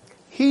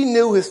 he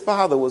knew his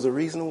father was a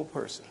reasonable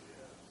person.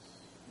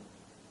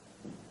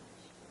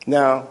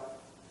 Now,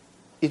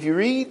 if you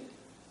read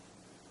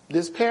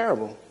this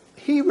parable,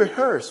 he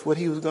rehearsed what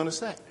he was going to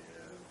say.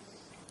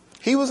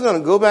 He was going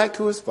to go back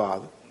to his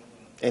father,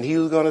 and he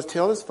was going to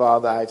tell his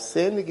father, I've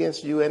sinned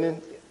against you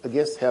and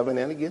against heaven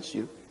and against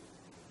you.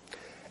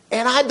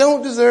 And I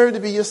don't deserve to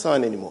be your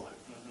son anymore.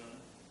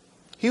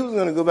 he was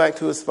going to go back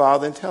to his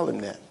father and tell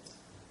him that.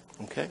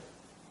 Okay?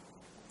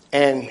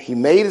 And he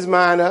made his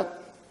mind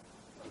up,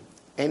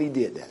 and he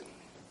did that.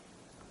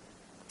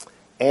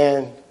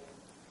 And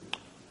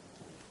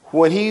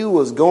when he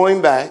was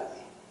going back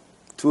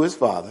to his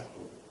father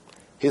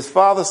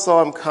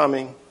saw him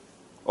coming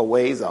a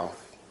ways off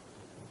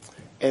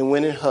and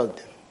went and hugged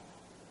him.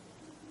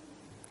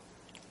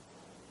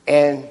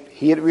 And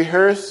he had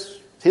rehearsed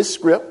his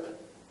script,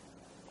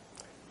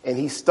 and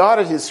he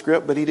started his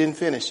script, but he didn't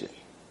finish it.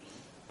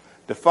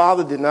 The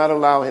father did not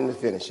allow him to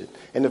finish it.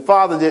 And the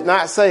father did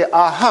not say,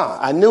 aha,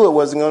 I knew it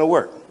wasn't going to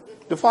work.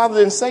 The father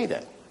didn't say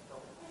that.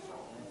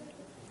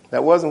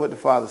 That wasn't what the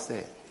father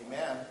said.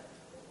 Amen.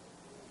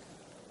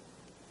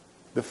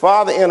 The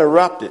father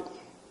interrupted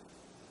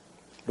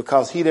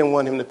because he didn't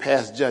want him to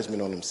pass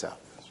judgment on himself.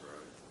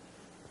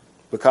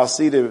 Because,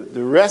 see,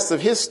 the rest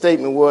of his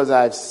statement was,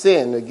 I've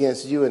sinned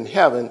against you in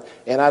heaven,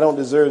 and I don't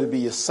deserve to be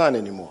your son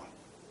anymore.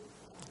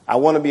 I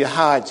want to be a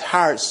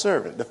hired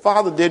servant. The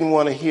father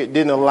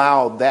didn't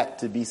allow that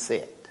to be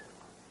said.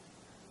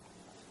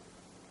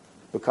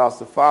 Because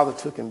the father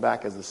took him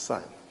back as a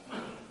son.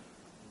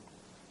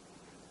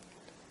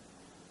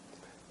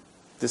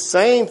 The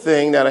same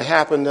thing that'll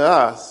happen to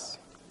us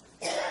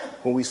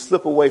when we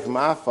slip away from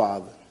our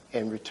father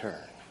and return.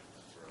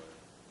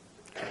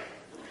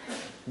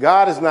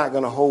 God is not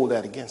going to hold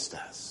that against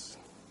us.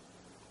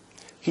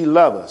 He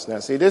loves us. Now,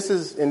 see, this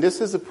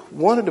is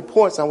one of the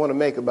points I want to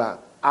make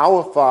about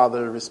our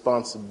Father's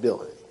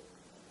responsibility.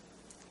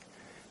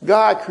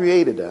 God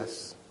created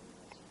us.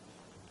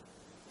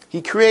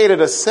 He created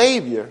a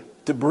Savior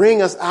to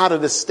bring us out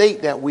of the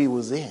state that we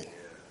was in.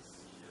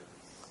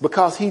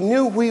 Because he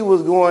knew we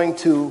was going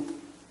to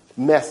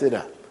mess it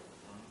up.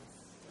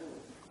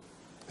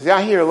 See,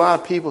 I hear a lot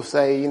of people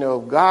say,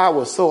 if God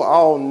was so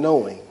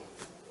all-knowing,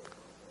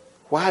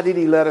 why did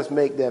he let us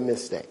make that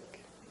mistake?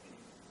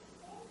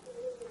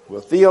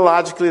 Well,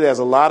 theologically, there's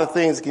a lot of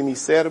things that can be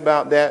said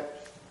about that,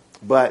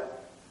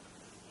 but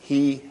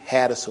he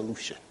had a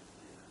solution.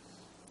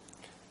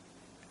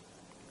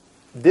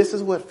 This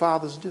is what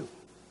fathers do.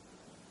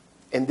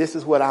 And this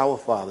is what our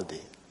Father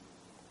did.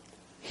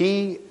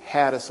 He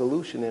had a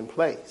solution in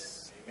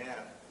place. Amen.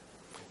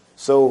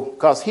 So,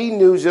 because he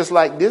knew, just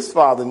like this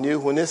father knew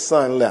when his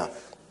son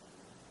left.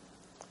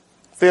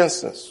 For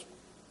instance,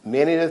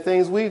 many of the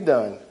things we've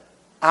done,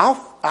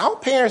 our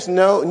parents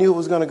knew it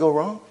was going to go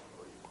wrong.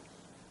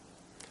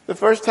 The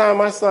first time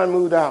my son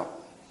moved out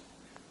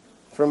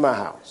from my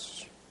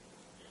house,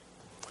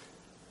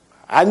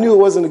 I knew it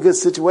wasn't a good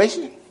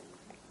situation,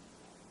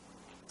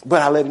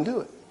 but I let him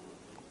do it.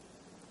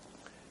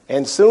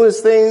 And as soon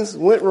as things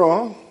went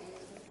wrong,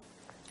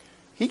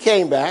 he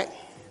came back,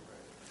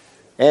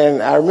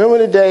 and I remember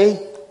the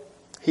day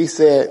he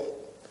said,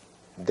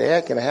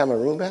 Dad, can I have my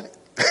room back?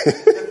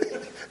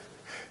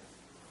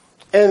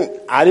 And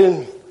I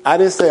didn't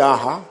say,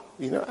 I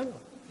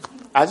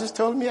just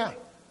told him, yeah.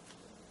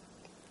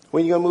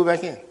 When you going to move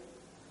back in?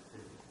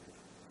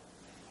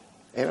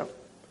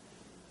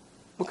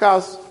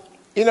 Because,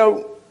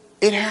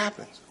 it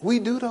happens. We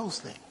do those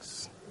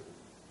things.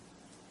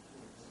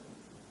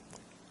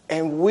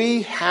 And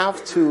we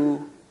have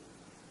to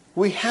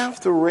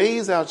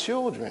raise our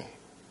children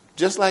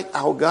just like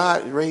our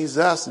God raised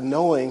us,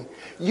 knowing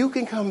you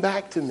can come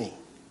back to me.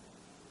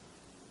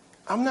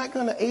 I'm not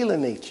going to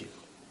alienate you.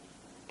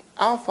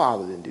 Our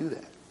Father didn't do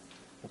that.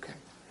 Okay?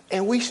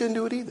 And we shouldn't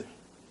do it either.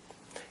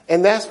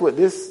 And that's what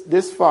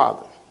this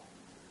Father,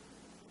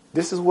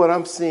 this is what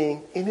I'm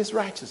seeing in his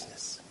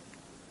righteousness.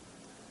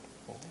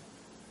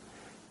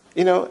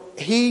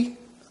 He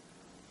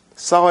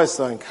saw his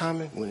son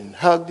coming, went and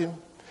hugged him,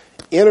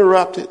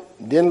 interrupted,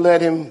 didn't let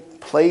him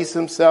place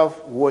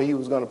himself where he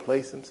was going to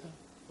place himself.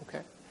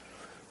 Okay?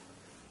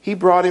 He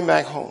brought him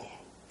back home.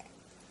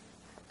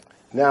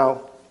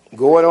 Now,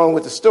 going on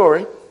with the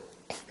story,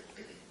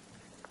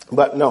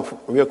 but no,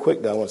 real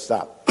quick though, I want to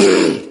stop.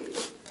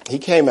 He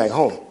came back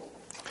home.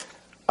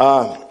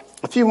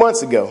 A few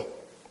months ago,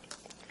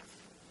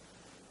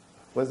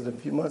 was it a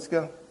few months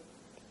ago?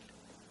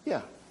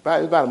 Yeah,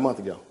 about a month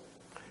ago.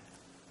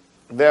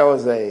 There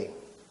was a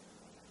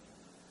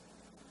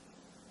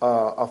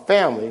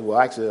family, well,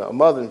 actually a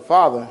mother and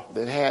father,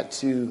 that had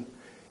to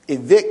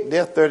evict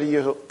their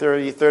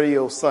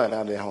 30-year-old son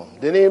out of their home.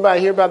 Did anybody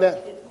hear about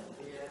that?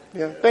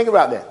 Yeah. Think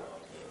about that.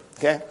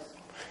 Okay?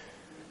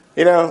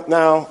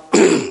 Now,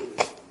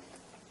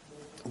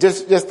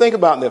 just think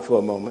about that for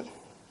a moment.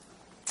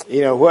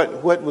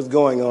 What was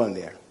going on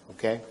there,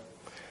 okay?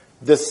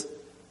 This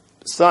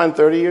son,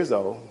 30 years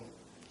old,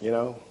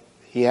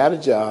 he had a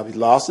job. He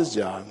lost his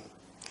job,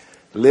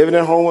 living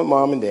at home with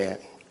mom and dad.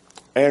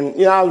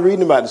 And, I was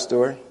reading about the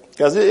story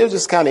because it was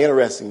just kind of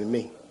interesting to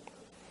me.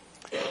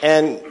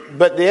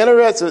 But the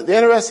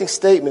interesting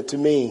statement to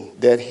me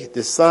that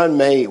the son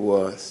made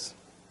was,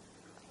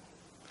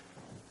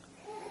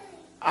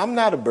 I'm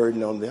not a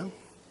burden on them.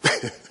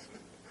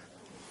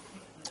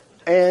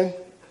 And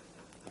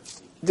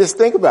just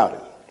think about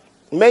it.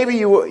 Maybe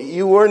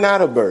you were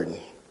not a burden.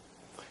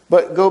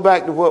 But go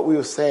back to what we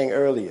were saying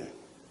earlier.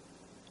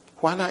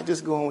 Why not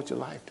just go on with your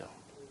life, though?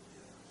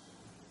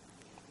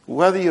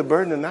 whether you're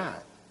burdened or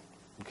not.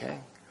 Okay?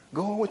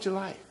 Go on with your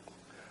life.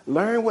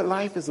 Learn what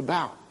life is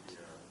about.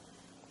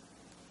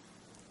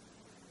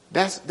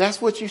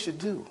 That's what you should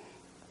do.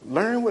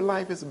 Learn what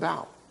life is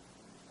about.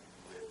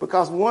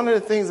 Because one of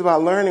the things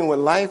about learning what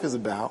life is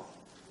about,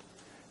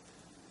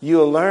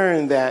 you'll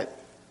learn that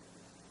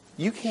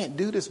you can't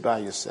do this by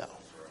yourself.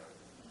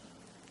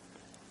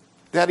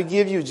 That'll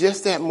give you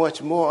just that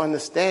much more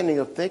understanding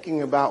of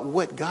thinking about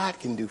what God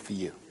can do for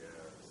you.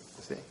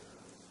 See?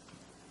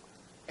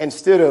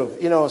 Instead of,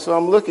 so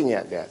I'm looking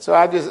at that. So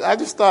I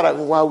just thought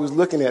while I was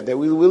looking at that,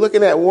 we were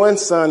looking at one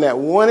son that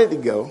wanted to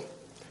go,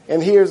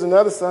 and here's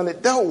another son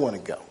that don't want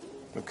to go.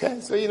 Okay?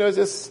 So,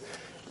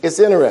 it's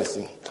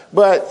interesting.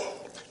 But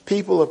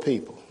people are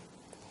people.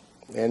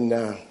 And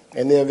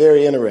they're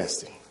very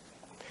interesting.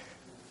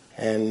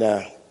 And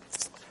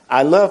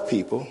I love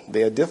people.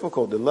 They are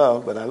difficult to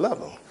love, but I love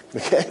them.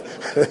 Okay?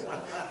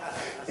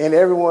 And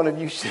every one of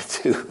you should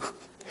too.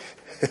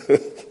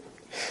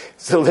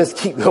 So let's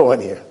keep going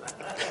here.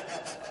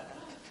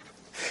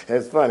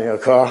 That's funny, huh,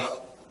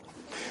 Carl?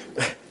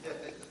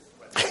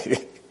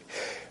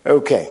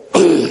 Okay.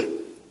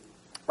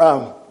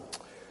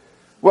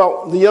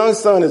 Well, the young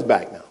son is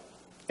back now.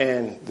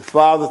 And the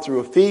father threw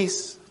a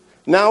feast.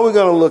 Now we're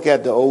going to look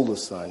at the older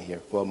son here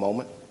for a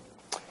moment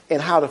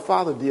and how the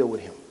father dealt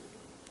with him.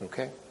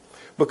 Okay?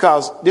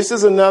 Because this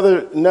is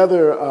another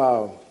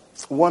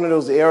one of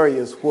those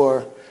areas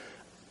where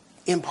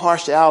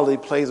impartiality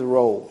plays a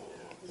role.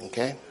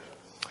 Okay?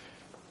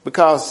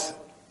 Because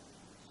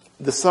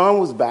the son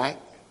was back,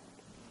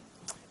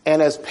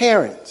 and as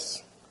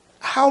parents,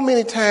 how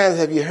many times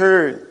have you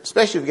heard,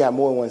 especially if you got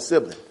more than one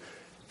sibling,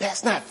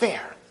 that's not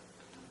fair?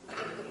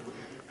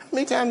 How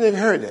many times have you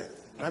heard that?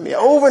 I mean,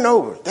 over and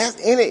over.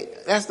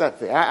 That's not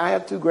fair. I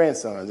have 2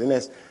 grandsons, and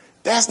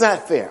that's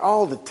not fair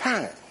all the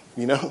time,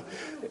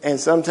 And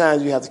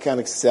sometimes you have to kind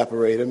of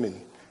separate them, and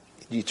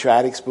you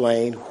try to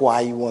explain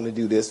why you want to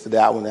do this for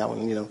that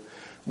one,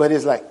 But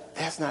it's like,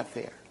 that's not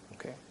fair,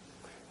 okay?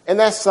 And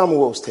that's some of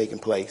what was taking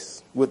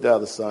place with the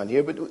other son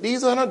here. But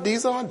these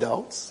are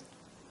adults.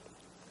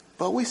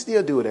 But we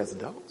still do it as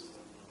adults.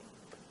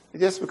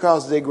 Just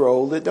because they grow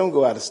older, they don't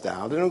go out of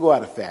style. They don't go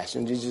out of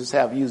fashion. You just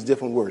use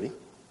different wording,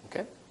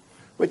 okay?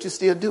 But you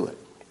still do it.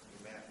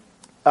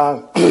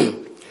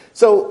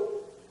 So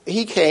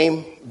he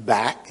came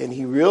back and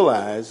he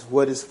realized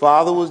what his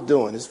father was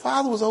doing. His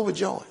father was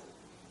overjoyed.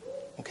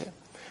 Okay.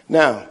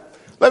 Now,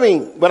 but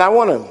I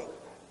want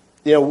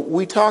to,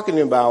 we're talking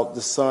about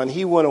the son.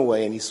 He went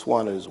away and he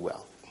squandered his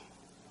wealth.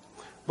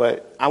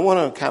 But I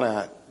want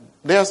to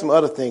there are some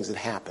other things that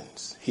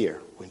happens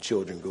here when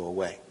children go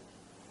away.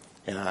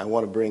 And I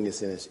want to bring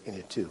this in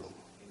it too.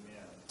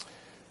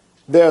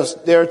 Amen.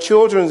 There are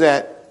children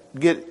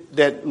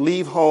that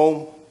leave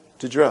home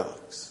to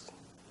drugs.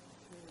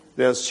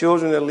 There's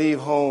children that leave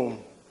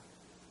home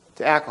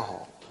to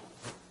alcohol,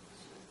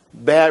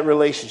 bad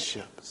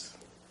relationships,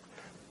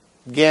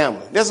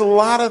 gambling. There's a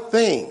lot of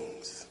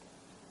things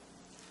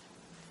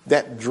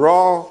that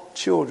draw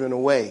children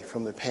away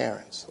from the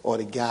parents or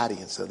the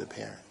guardians of the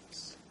parents.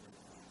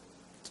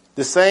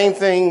 The same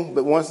thing,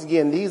 but once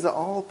again, these are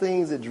all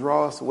things that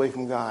draw us away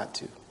from God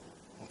too.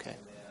 Okay?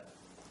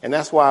 And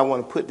that's why I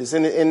want to put this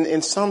in.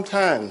 And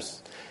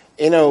sometimes,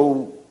 and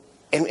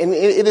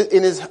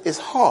it's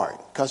hard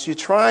because you're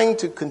trying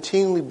to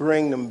continually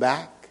bring them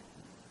back.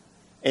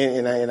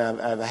 And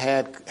I've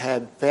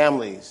had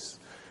families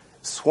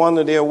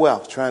squander their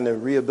wealth trying to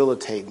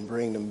rehabilitate and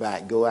bring them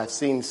back. I've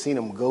seen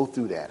them go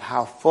through that,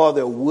 how far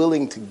they're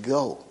willing to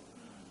go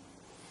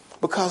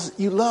because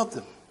you love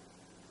them.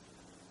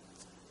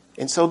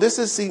 And so this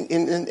is,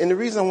 and the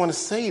reason I want to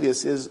say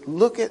this is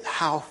look at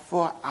how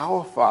far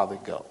our Father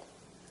go.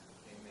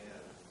 Amen.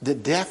 The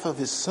death of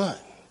his son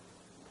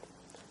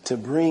to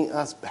bring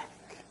us back.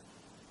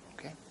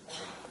 Okay.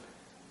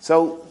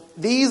 So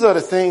these are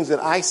the things that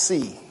I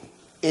see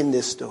in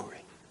this story.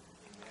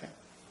 Okay.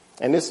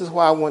 And this is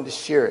why I wanted to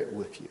share it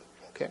with you.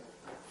 Okay.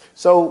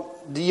 So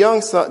the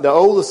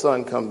older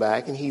son come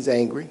back and he's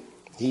angry.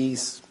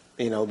 He's,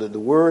 the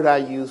word I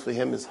use for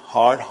him is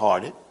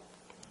hard-hearted.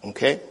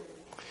 Okay.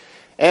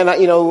 And,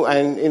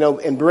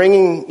 and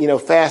bringing,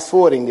 fast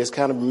forwarding this,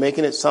 kind of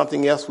making it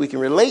something else we can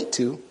relate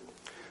to.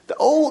 The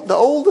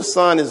older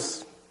son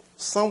is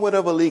somewhat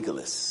of a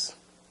legalist.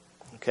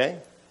 Okay.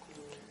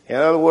 In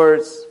other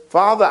words,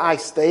 Father, I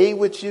stayed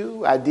with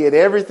you. I did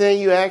everything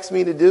you asked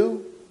me to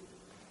do.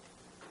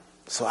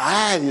 So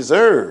I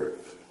deserve.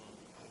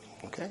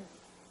 Okay.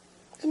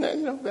 And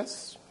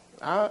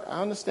I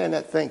understand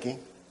that thinking.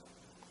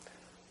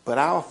 But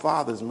our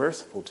Father is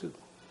merciful too.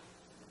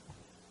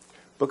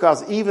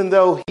 Because even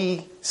though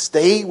he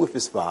stayed with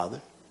his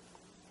father,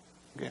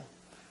 okay,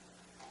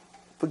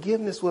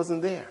 forgiveness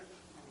wasn't there.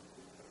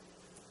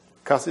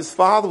 Because his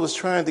father was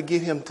trying to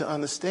get him to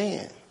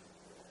understand.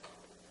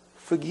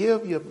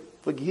 Forgive your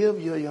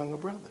younger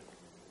brother.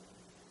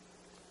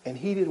 And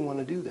he didn't want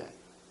to do that.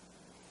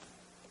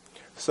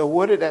 So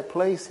where did that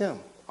place him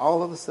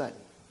all of a sudden?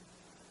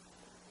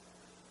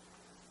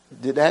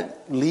 Did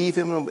that leave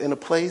him in a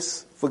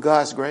place for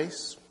God's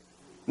grace?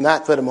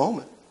 Not for the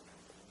moment.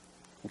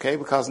 Okay,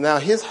 because now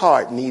his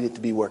heart needed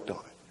to be worked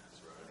on.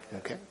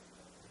 Okay.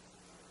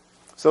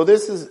 So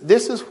this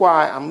is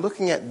why I'm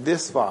looking at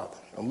this father.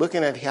 I'm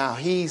looking at how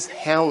he's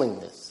handling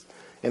this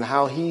and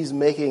how he's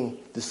making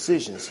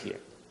decisions here.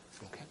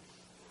 Okay.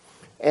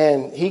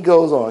 And he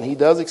goes on. He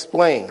does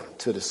explain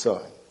to the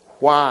son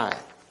why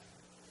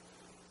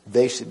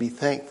they should be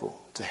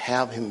thankful to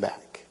have him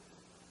back.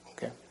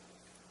 Okay.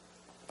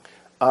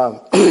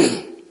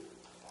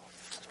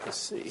 Let's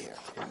see here.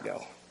 Here we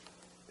go.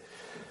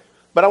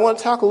 But I want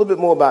to talk a little bit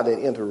more about that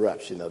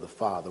interruption of the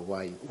father,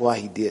 why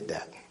he did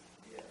that.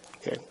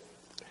 Okay.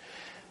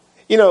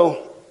 You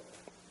know,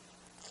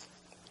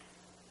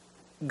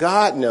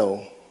 God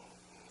knows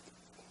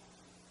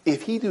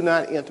if he do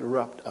not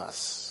interrupt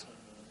us,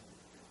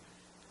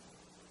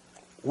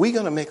 we're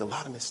going to make a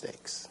lot of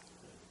mistakes.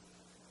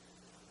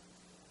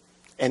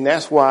 And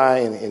that's why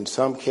in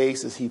some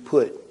cases he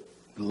put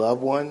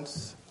loved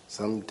ones,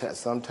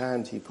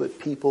 sometimes he put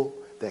people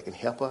that can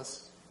help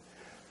us.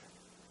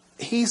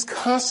 He's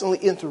constantly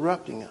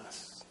interrupting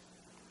us.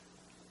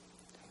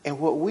 And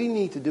what we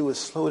need to do is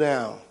slow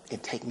down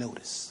and take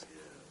notice.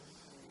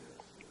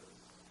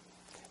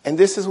 And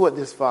this is what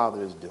this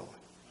father is doing.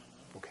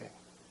 Okay?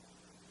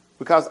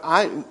 Because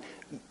I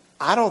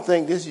don't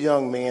think this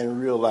young man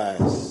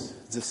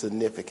realized the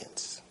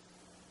significance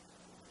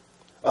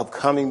of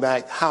coming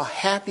back, how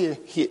happy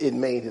it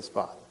made his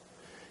father.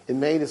 It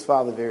made his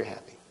father very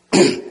happy.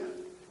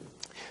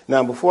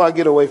 Now, before I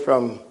get away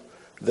from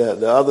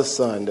the other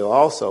son, though,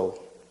 also,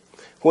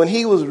 when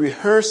he was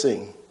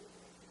rehearsing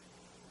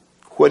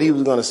what he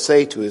was going to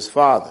say to his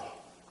father,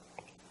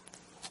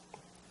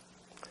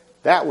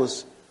 that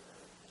was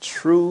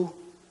true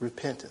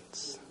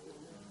repentance.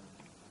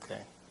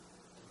 Okay.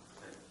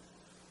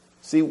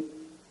 See,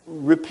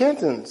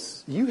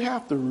 repentance, you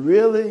have to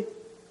really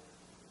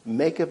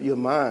make up your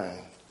mind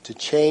to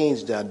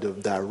change the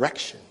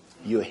direction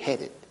you're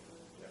headed.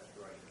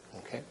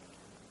 Okay.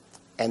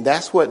 And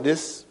that's what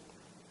this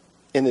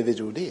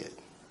individual did.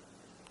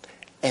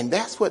 And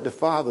that's what the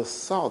father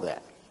saw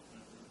that.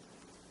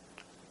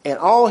 And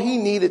all he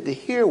needed to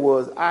hear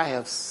was, I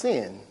have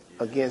sinned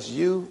against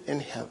you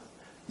and heaven.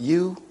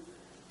 You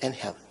and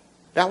heaven.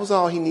 That was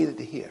all he needed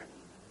to hear.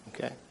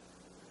 Okay?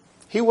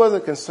 He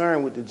wasn't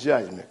concerned with the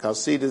judgment.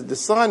 Because, see, the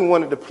son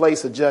wanted to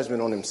place a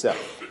judgment on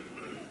himself.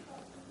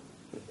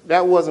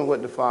 That wasn't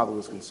what the father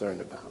was concerned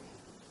about.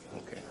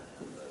 Okay?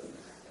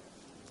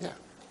 Yeah.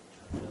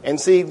 And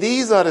see,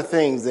 these are the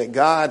things that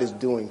God is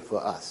doing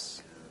for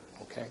us.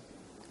 Okay?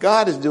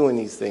 God is doing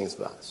these things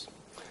for us.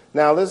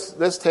 Now,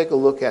 let's take a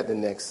look at the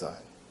next son.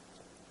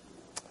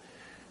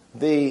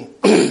 The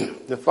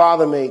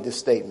father made this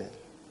statement.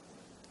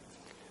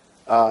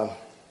 Where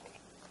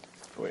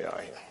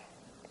are you?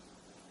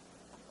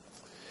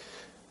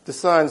 The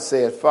son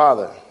said,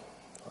 Father,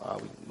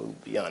 we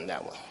moved beyond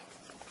that one.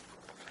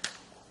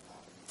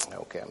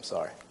 Okay, I'm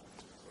sorry.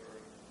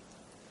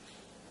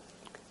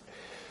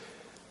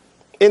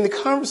 In the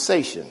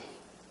conversation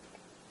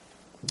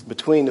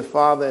between the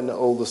father and the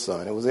older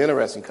son, it was an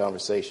interesting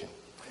conversation.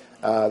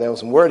 There was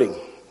some wording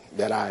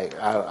that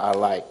I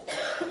liked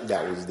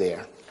that was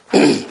there.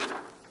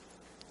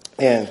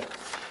 And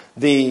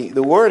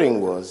the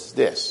wording was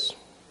this.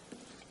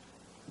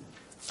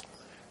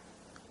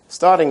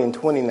 Starting in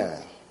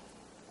 29.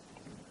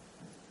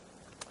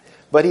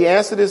 But he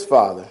answered his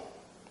father,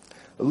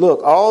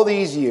 Look, all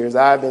these years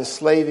I have been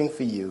slaving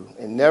for you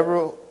and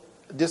never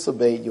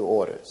disobeyed your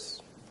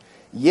orders.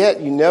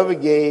 Yet you never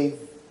gave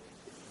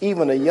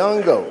even a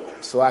young goat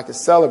so I could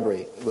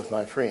celebrate with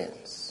my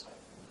friends.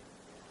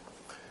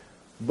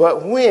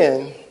 But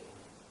when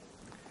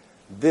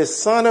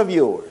this son of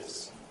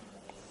yours,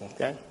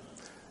 okay?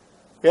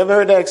 You ever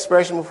heard that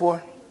expression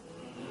before?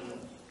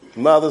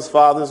 Mothers,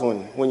 fathers,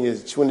 when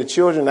the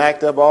children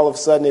act up, all of a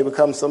sudden they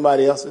become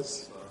somebody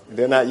else's.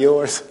 They're not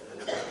yours.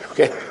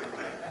 Okay?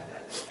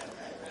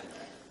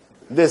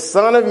 This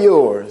son of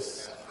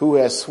yours who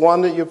has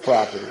squandered your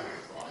property,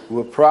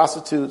 with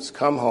prostitutes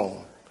come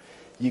home,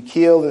 you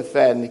killed and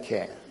fattened the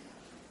calf.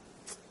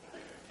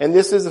 And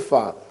this is the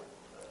father.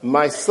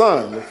 My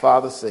son, the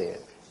father said,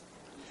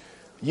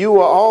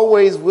 you are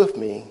always with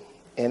me,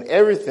 and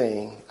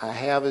everything I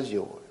have is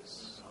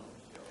yours.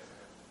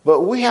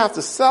 But we have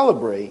to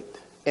celebrate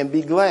and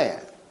be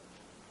glad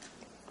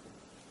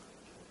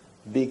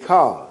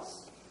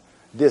because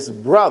this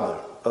brother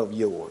of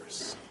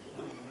yours.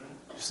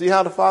 See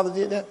how the father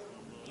did that?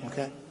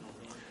 Okay.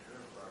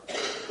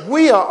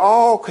 We are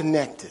all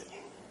connected.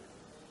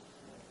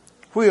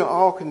 We are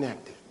all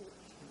connected.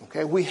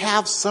 Okay. We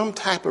have some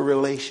type of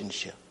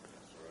relationship.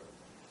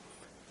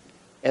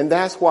 And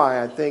that's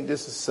why I think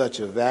this is such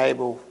a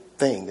valuable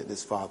thing that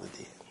this father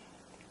did.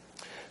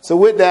 So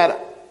with that,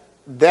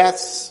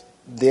 that's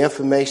the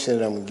information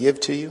that I'm going to give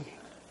to you.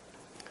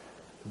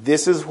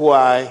 This is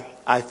why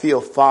I feel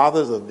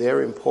fathers are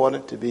very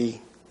important to be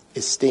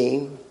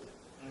esteemed.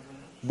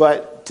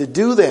 But to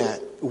do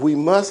that, we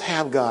must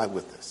have God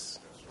with us.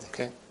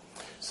 Okay?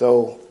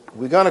 So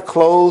we're going to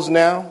close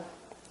now.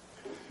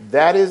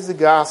 That is the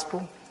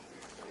gospel.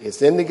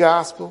 It's in the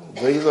gospel.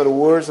 These are the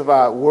words of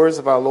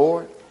our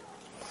Lord.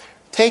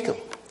 Take them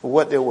for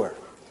what they're worth.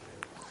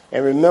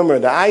 And remember,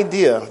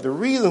 the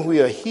reason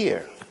we are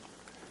here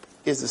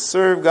is to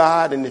serve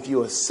God, and if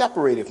you are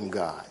separated from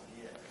God,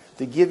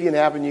 to give you an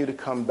avenue to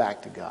come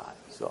back to God.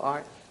 So, all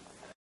right.